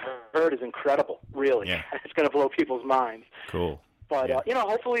what I've heard is incredible, really. Yeah. It's going to blow people's minds. Cool. But, yeah.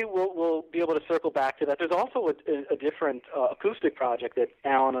 Hopefully we'll be able to circle back to that. There's also a different acoustic project that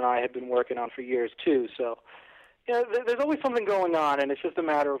Alan and I have been working on for years, too. So, you know, there's always something going on, and it's just a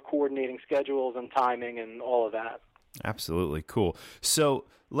matter of coordinating schedules and timing and all of that. Absolutely. Cool. So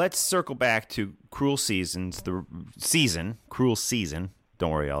let's circle back to Cruel Season. Cruel Season.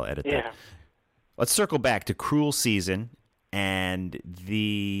 Don't worry, I'll edit that. Let's circle back to Cruel Season. And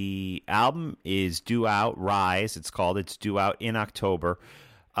the album is due out, Rise, it's called. It's due out in October.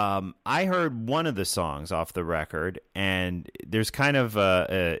 I heard one of the songs off the record, and there's kind of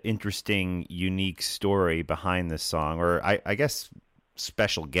a interesting, unique story behind this song, or I guess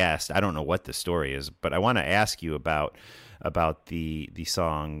special guest. I don't know what the story is, but I want to ask you about the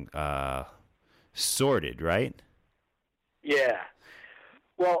song Sorted, right? Yeah.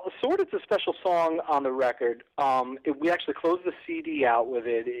 Well, Sorted's a special song on the record. We actually closed the CD out with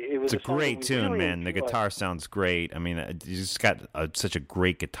it. It's a great tune, really man. The guitar sounds great. I mean, you just got such a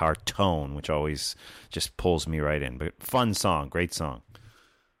great guitar tone, which always just pulls me right in. But fun song, great song.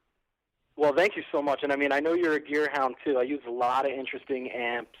 Well, thank you so much. And I mean, I know you're a gear hound, too. I use a lot of interesting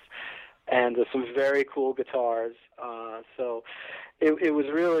amps and some very cool guitars. So it was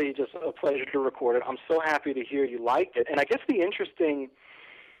really just a pleasure to record it. I'm so happy to hear you liked it. And I guess the interesting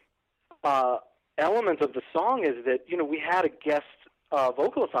element of the song is that, you know, we had a guest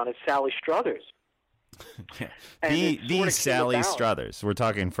vocalist on it, Sally Struthers. The Sally Struthers. We're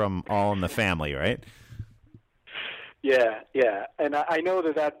talking from All in the Family, right? Yeah, and I know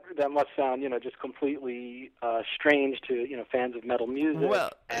that must sound, just completely strange to, fans of metal music.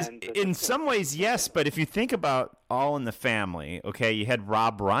 Well, and in some ways, yes, but if you think about All in the Family, okay, you had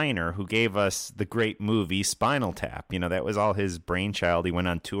Rob Reiner, who gave us the great movie Spinal Tap. That was all his brainchild. He went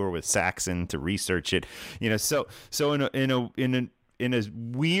on tour with Saxon to research it. So in a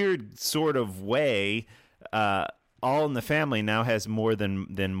weird sort of way, All in the Family now has more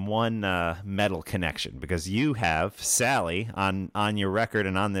than one metal connection, because you have Sally on your record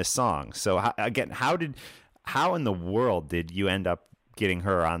and on this song. So how in the world did you end up getting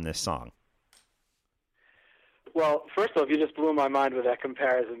her on this song? Well, first off, you just blew my mind with that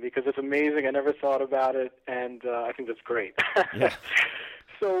comparison, because it's amazing. I never thought about it, and I think that's great. Yeah.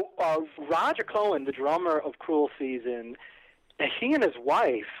 So Roger Cohen, the drummer of Cruel Season, he and his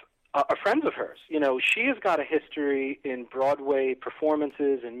wife are friends of hers. She has got a history in Broadway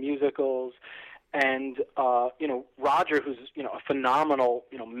performances and musicals, and Roger, who's a phenomenal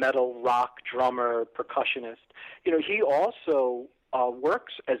metal rock drummer, percussionist. He also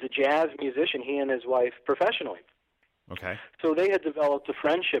works as a jazz musician. He and his wife professionally. Okay. So they had developed a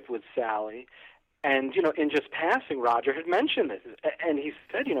friendship with Sally, and in just passing, Roger had mentioned this, and he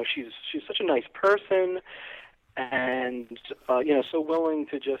said, she's such a nice person. And so willing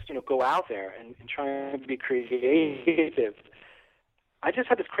to just go out there and try to be creative. I just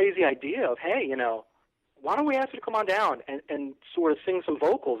had this crazy idea of, hey, why don't we ask her to come on down and sort of sing some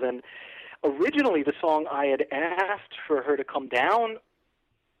vocals? And originally, the song I had asked for her to come down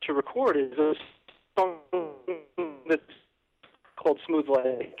to record is a song that's called "Smooth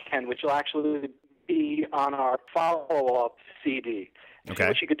Like Ken," which will actually be on our follow-up CD. Okay. See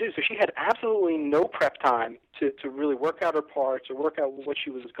what she could do. So she had absolutely no prep time to really work out her parts or work out what she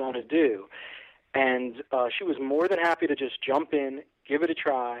was going to do. And she was more than happy to just jump in, give it a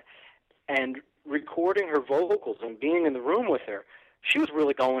try, and recording her vocals and being in the room with her, she was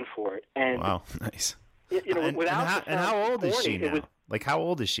really going for it. And wow, nice. And how old is she now? How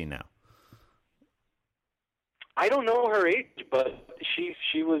old is she now? I don't know her age, but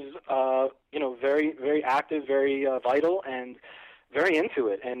she was very, very active, very vital, and very into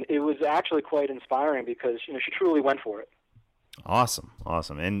it, and it was actually quite inspiring, because she truly went for it. Awesome,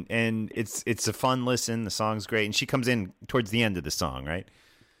 and it's a fun listen. The song's great, and she comes in towards the end of the song, right?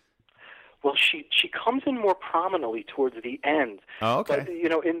 Well, she comes in more prominently towards the end. Oh, okay. But,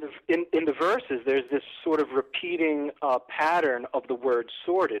 in the verses, there's this sort of repeating pattern of the word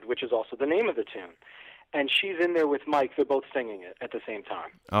 "sorted," which is also the name of the tune, and she's in there with Mike. They're both singing it at the same time.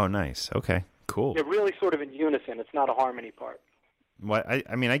 Oh, nice. Okay, cool. They're really sort of in unison. It's not a harmony part. Well,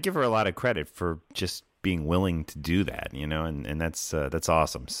 I give her a lot of credit for just being willing to do that, and that's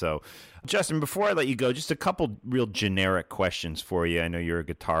awesome. So, Justin, before I let you go, just a couple real generic questions for you. I know you're a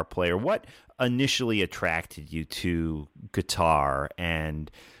guitar player. What initially attracted you to guitar,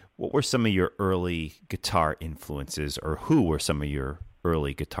 and what were some of your early guitar influences, or who were some of your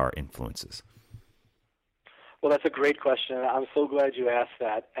early guitar influences? Well, that's a great question. I'm so glad you asked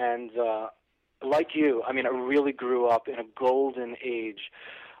that. And like you, I really grew up in a golden age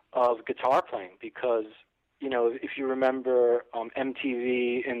of guitar playing, because, if you remember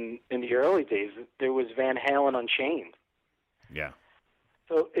MTV in the early days, there was Van Halen Unchained. Yeah.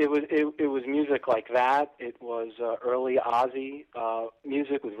 So it was music like that. It was early Ozzy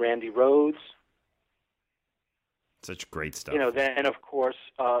music with Randy Rhoads. Such great stuff. Then of course,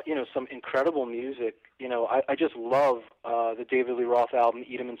 some incredible music. I just love the David Lee Roth album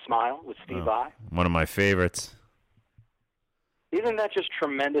 "Eat 'Em and Smile" with Steve Vai. One of my favorites. Isn't that just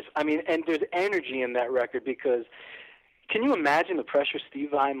tremendous? And there's energy in that record, because can you imagine the pressure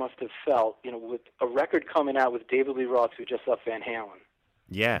Steve Vai must have felt, with a record coming out with David Lee Roth, who just left Van Halen?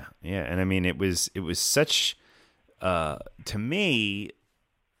 Yeah, and it was such. To me,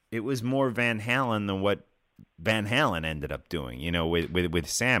 it was more Van Halen than what Van Halen ended up doing, with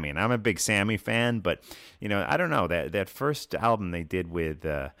Sammy. And I'm a big Sammy fan, but I don't know, that first album they did with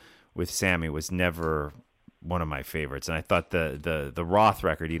Sammy was never one of my favorites, and I thought the Roth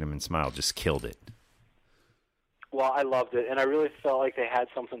record, "Eat 'Em and Smile," just killed it. Well, I loved it, and I really felt like they had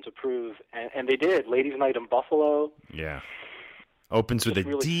something to prove, and they did. "Ladies' Night in Buffalo." Yeah. Opens with a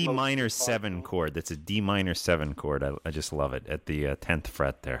really D minor 7 chord. That's a D minor 7 chord. I just love it at the 10th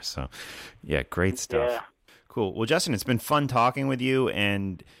fret there. So, yeah, great stuff. Yeah. Cool. Well, Justin, it's been fun talking with you,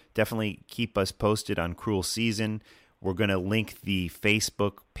 and definitely keep us posted on Cruel Season. We're going to link the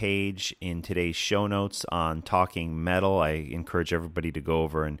Facebook page in today's show notes on Talking Metal. I encourage everybody to go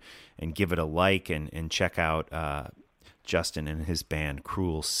over and give it a like and check out Justin and his band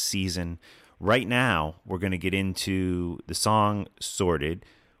Cruel Season. Right now, we're going to get into the song "Sorted."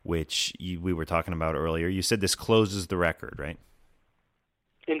 which we were talking about earlier. You said this closes the record, right?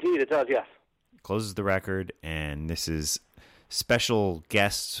 Indeed, it does, yes. Closes the record, and this is special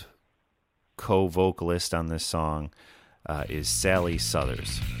guest co-vocalist on this song is Sally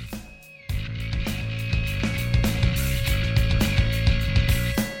Southers.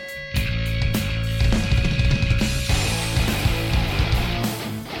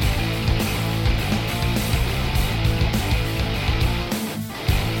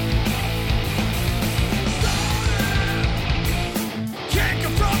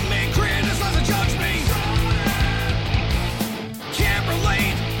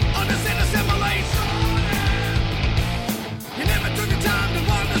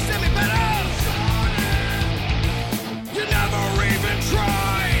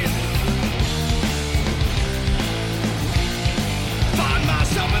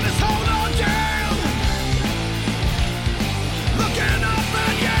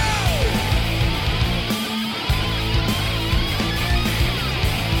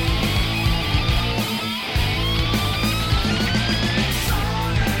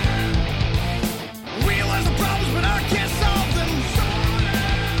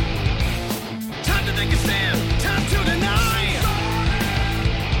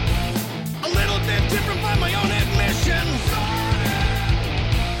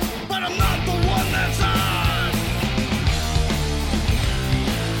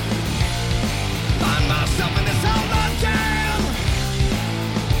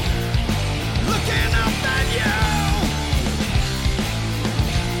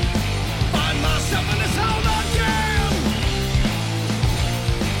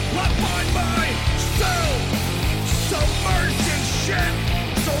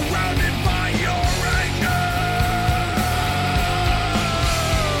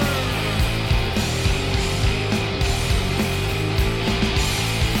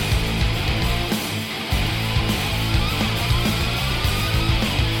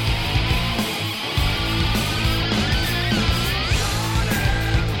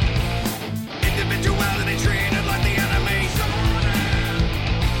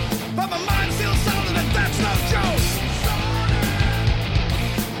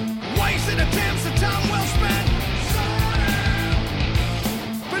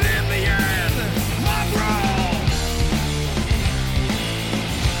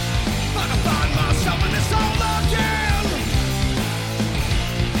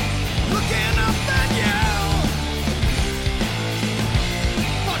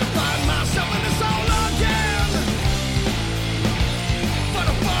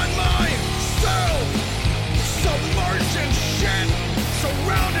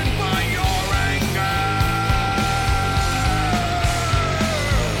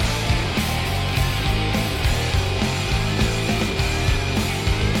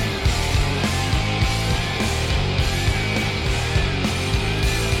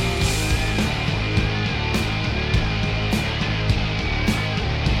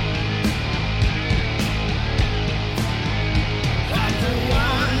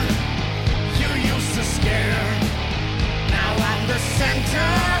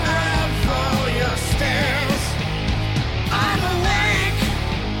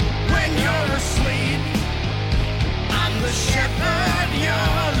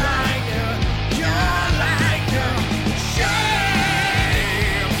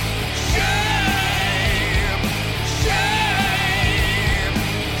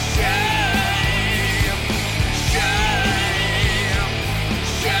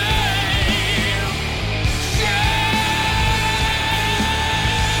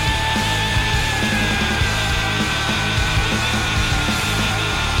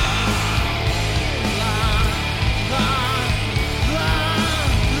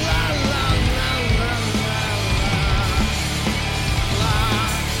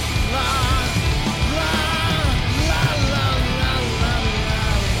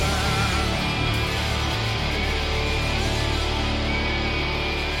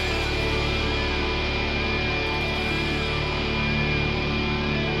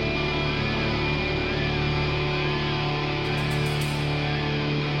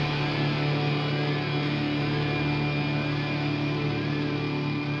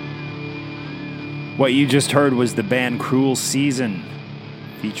 What you just heard was the band Cruel Season,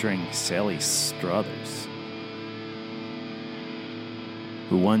 featuring Sally Struthers,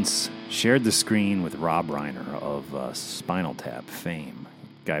 who once shared the screen with Rob Reiner of Spinal Tap fame,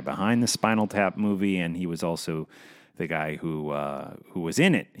 guy behind the Spinal Tap movie, and he was also the guy who was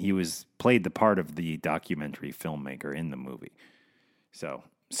in it. He played the part of the documentary filmmaker in the movie. So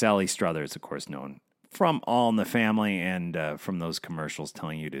Sally Struthers, of course, known from All in the Family and from those commercials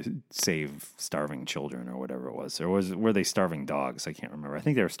telling you to save starving children or whatever it was. Or were they starving dogs? I can't remember. I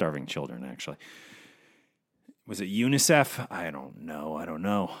think they were starving children, actually. Was it UNICEF? I don't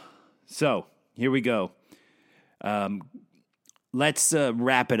know. So, here we go. Let's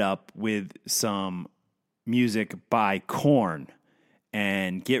wrap it up with some music by Korn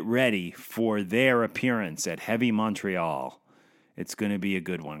and get ready for their appearance at Heavy Montreal. It's going to be a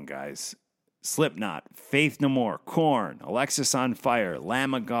good one, guys. Slipknot, Faith No More, Korn, Alexis on Fire,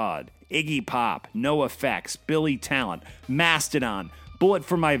 Lamb of God, Iggy Pop, NoFX, Billy Talent, Mastodon, Bullet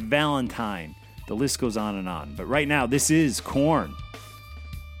for My Valentine. The list goes on and on. But right now, this is Korn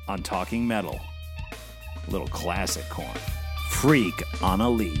on Talking Metal. A little classic Korn. Freak on a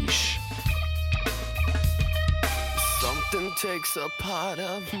Leash. Something takes a part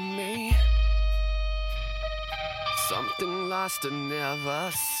of me. Something lost and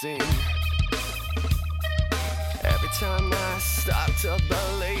never seen. Every time I start to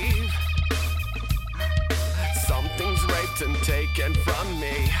believe something's raped and taken from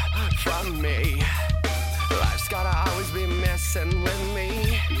me. Life's gotta always be messing with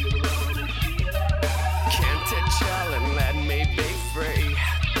me. Can't it chill and let me be free?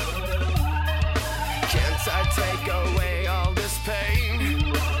 Can't I take away all this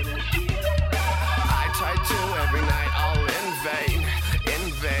pain? I try to every night, all in vain.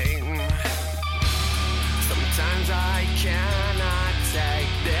 Sometimes I cannot take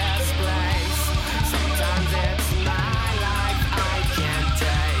this place. Sometimes it's my life I can't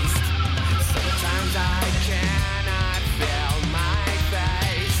taste. Sometimes I cannot feel my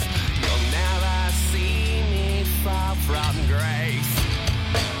face. You'll never see me fall from grace.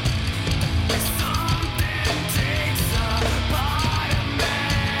 Something takes a part of me.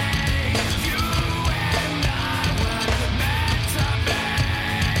 You and I were meant to be.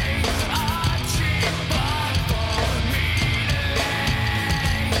 A cheap bug for me to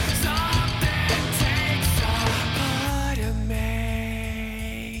lay. Something takes a part of me.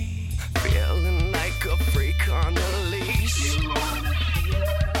 Feeling like a freak on a leash.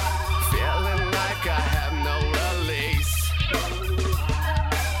 Feeling like I have no release.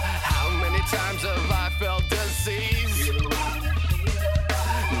 How many times have I felt disease?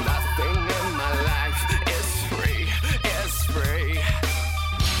 Nothing in my life is free.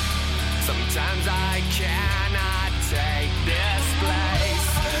 Sometimes I cannot take this place.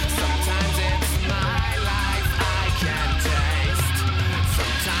 Sometimes it's my life I can't taste.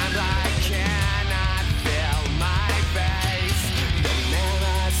 Sometimes I cannot feel my face. You'll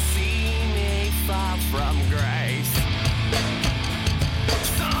never see me fall from grace.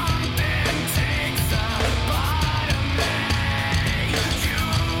 Something takes a part of me. You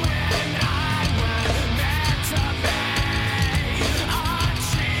and I were meant to be. A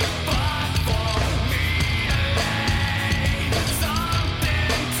cheap bug for me to lay.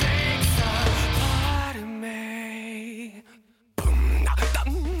 Something takes a part of me. Boom, da,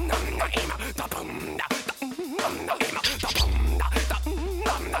 dum, dum, da, ima, da, boom, da, dum, dum, da, ima, da, boom, da, dum,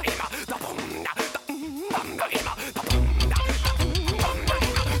 dum, da, ima, da, boom, da, dum, dum, da, ima, da, boom, da, dum, dum, da, ima,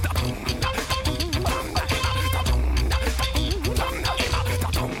 da, boom, da, dum, dum, da, ima, da,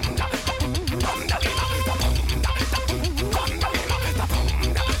 boom, da, dum, dum, da, ima, da, boom, da, dum, dum, da, ima, da, boom,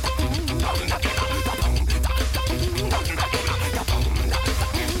 da, dum, dum, da, ima, da, boom, da, dum, dum, da, ima,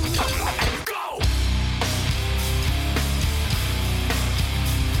 da, go!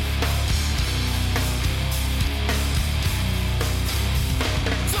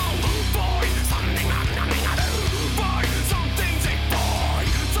 So, boy, something I'm numbing I do. Boy, something say boy.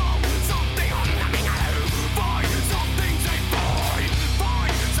 So, something I'm numbing I do. Boy, something say boy. Boy,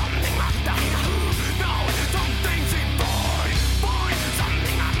 something I'm numbing I do. No, something say boy. Boy,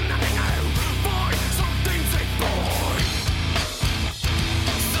 something I'm numbing I do. Boy, something say boy.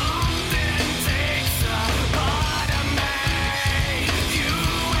 Something takes a part of me. You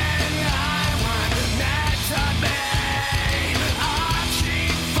and I were meant to be. A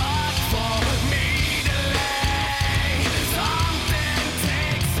cheap bug for me to lay. Something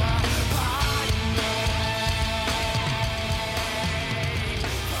takes a part of me.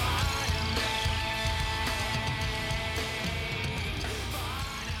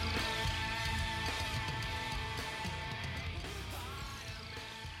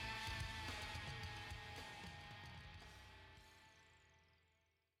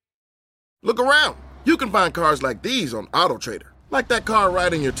 Look around. You can find cars like these on AutoTrader, like that car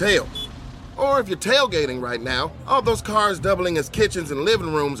riding your tail. Or if you're tailgating right now, all those cars doubling as kitchens and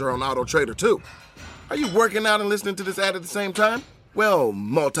living rooms are on AutoTrader too. Are you working out and listening to this ad at the same time? Well,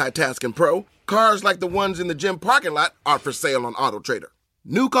 multitasking pro, cars like the ones in the gym parking lot are for sale on AutoTrader.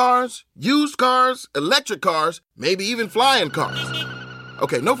 New cars, used cars, electric cars, maybe even flying cars.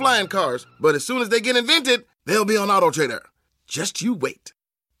 Okay, no flying cars, but as soon as they get invented, they'll be on AutoTrader. Just you wait.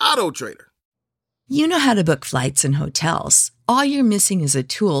 AutoTrader. You know how to book flights and hotels. All you're missing is a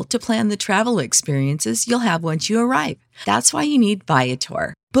tool to plan the travel experiences you'll have once you arrive. That's why you need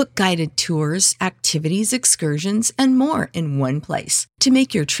Viator. Book guided tours, activities, excursions, and more in one place to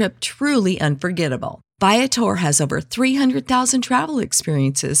make your trip truly unforgettable. Viator has over 300,000 travel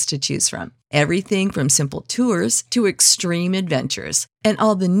experiences to choose from. Everything from simple tours to extreme adventures and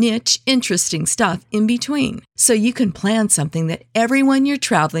all the niche, interesting stuff in between. So you can plan something that everyone you're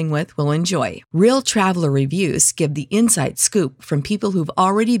traveling with will enjoy. Real traveler reviews give the inside scoop from people who've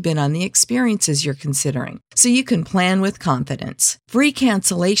already been on the experiences you're considering. So you can plan with confidence. Free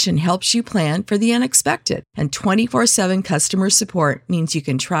cancellation helps you plan for the unexpected. And 24/7 customer support means you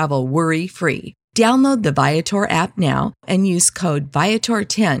can travel worry-free. Download the Viator app now and use code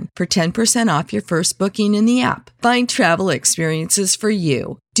Viator10 for 10% off your first booking in the app. Find travel experiences for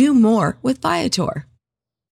you. Do more with Viator.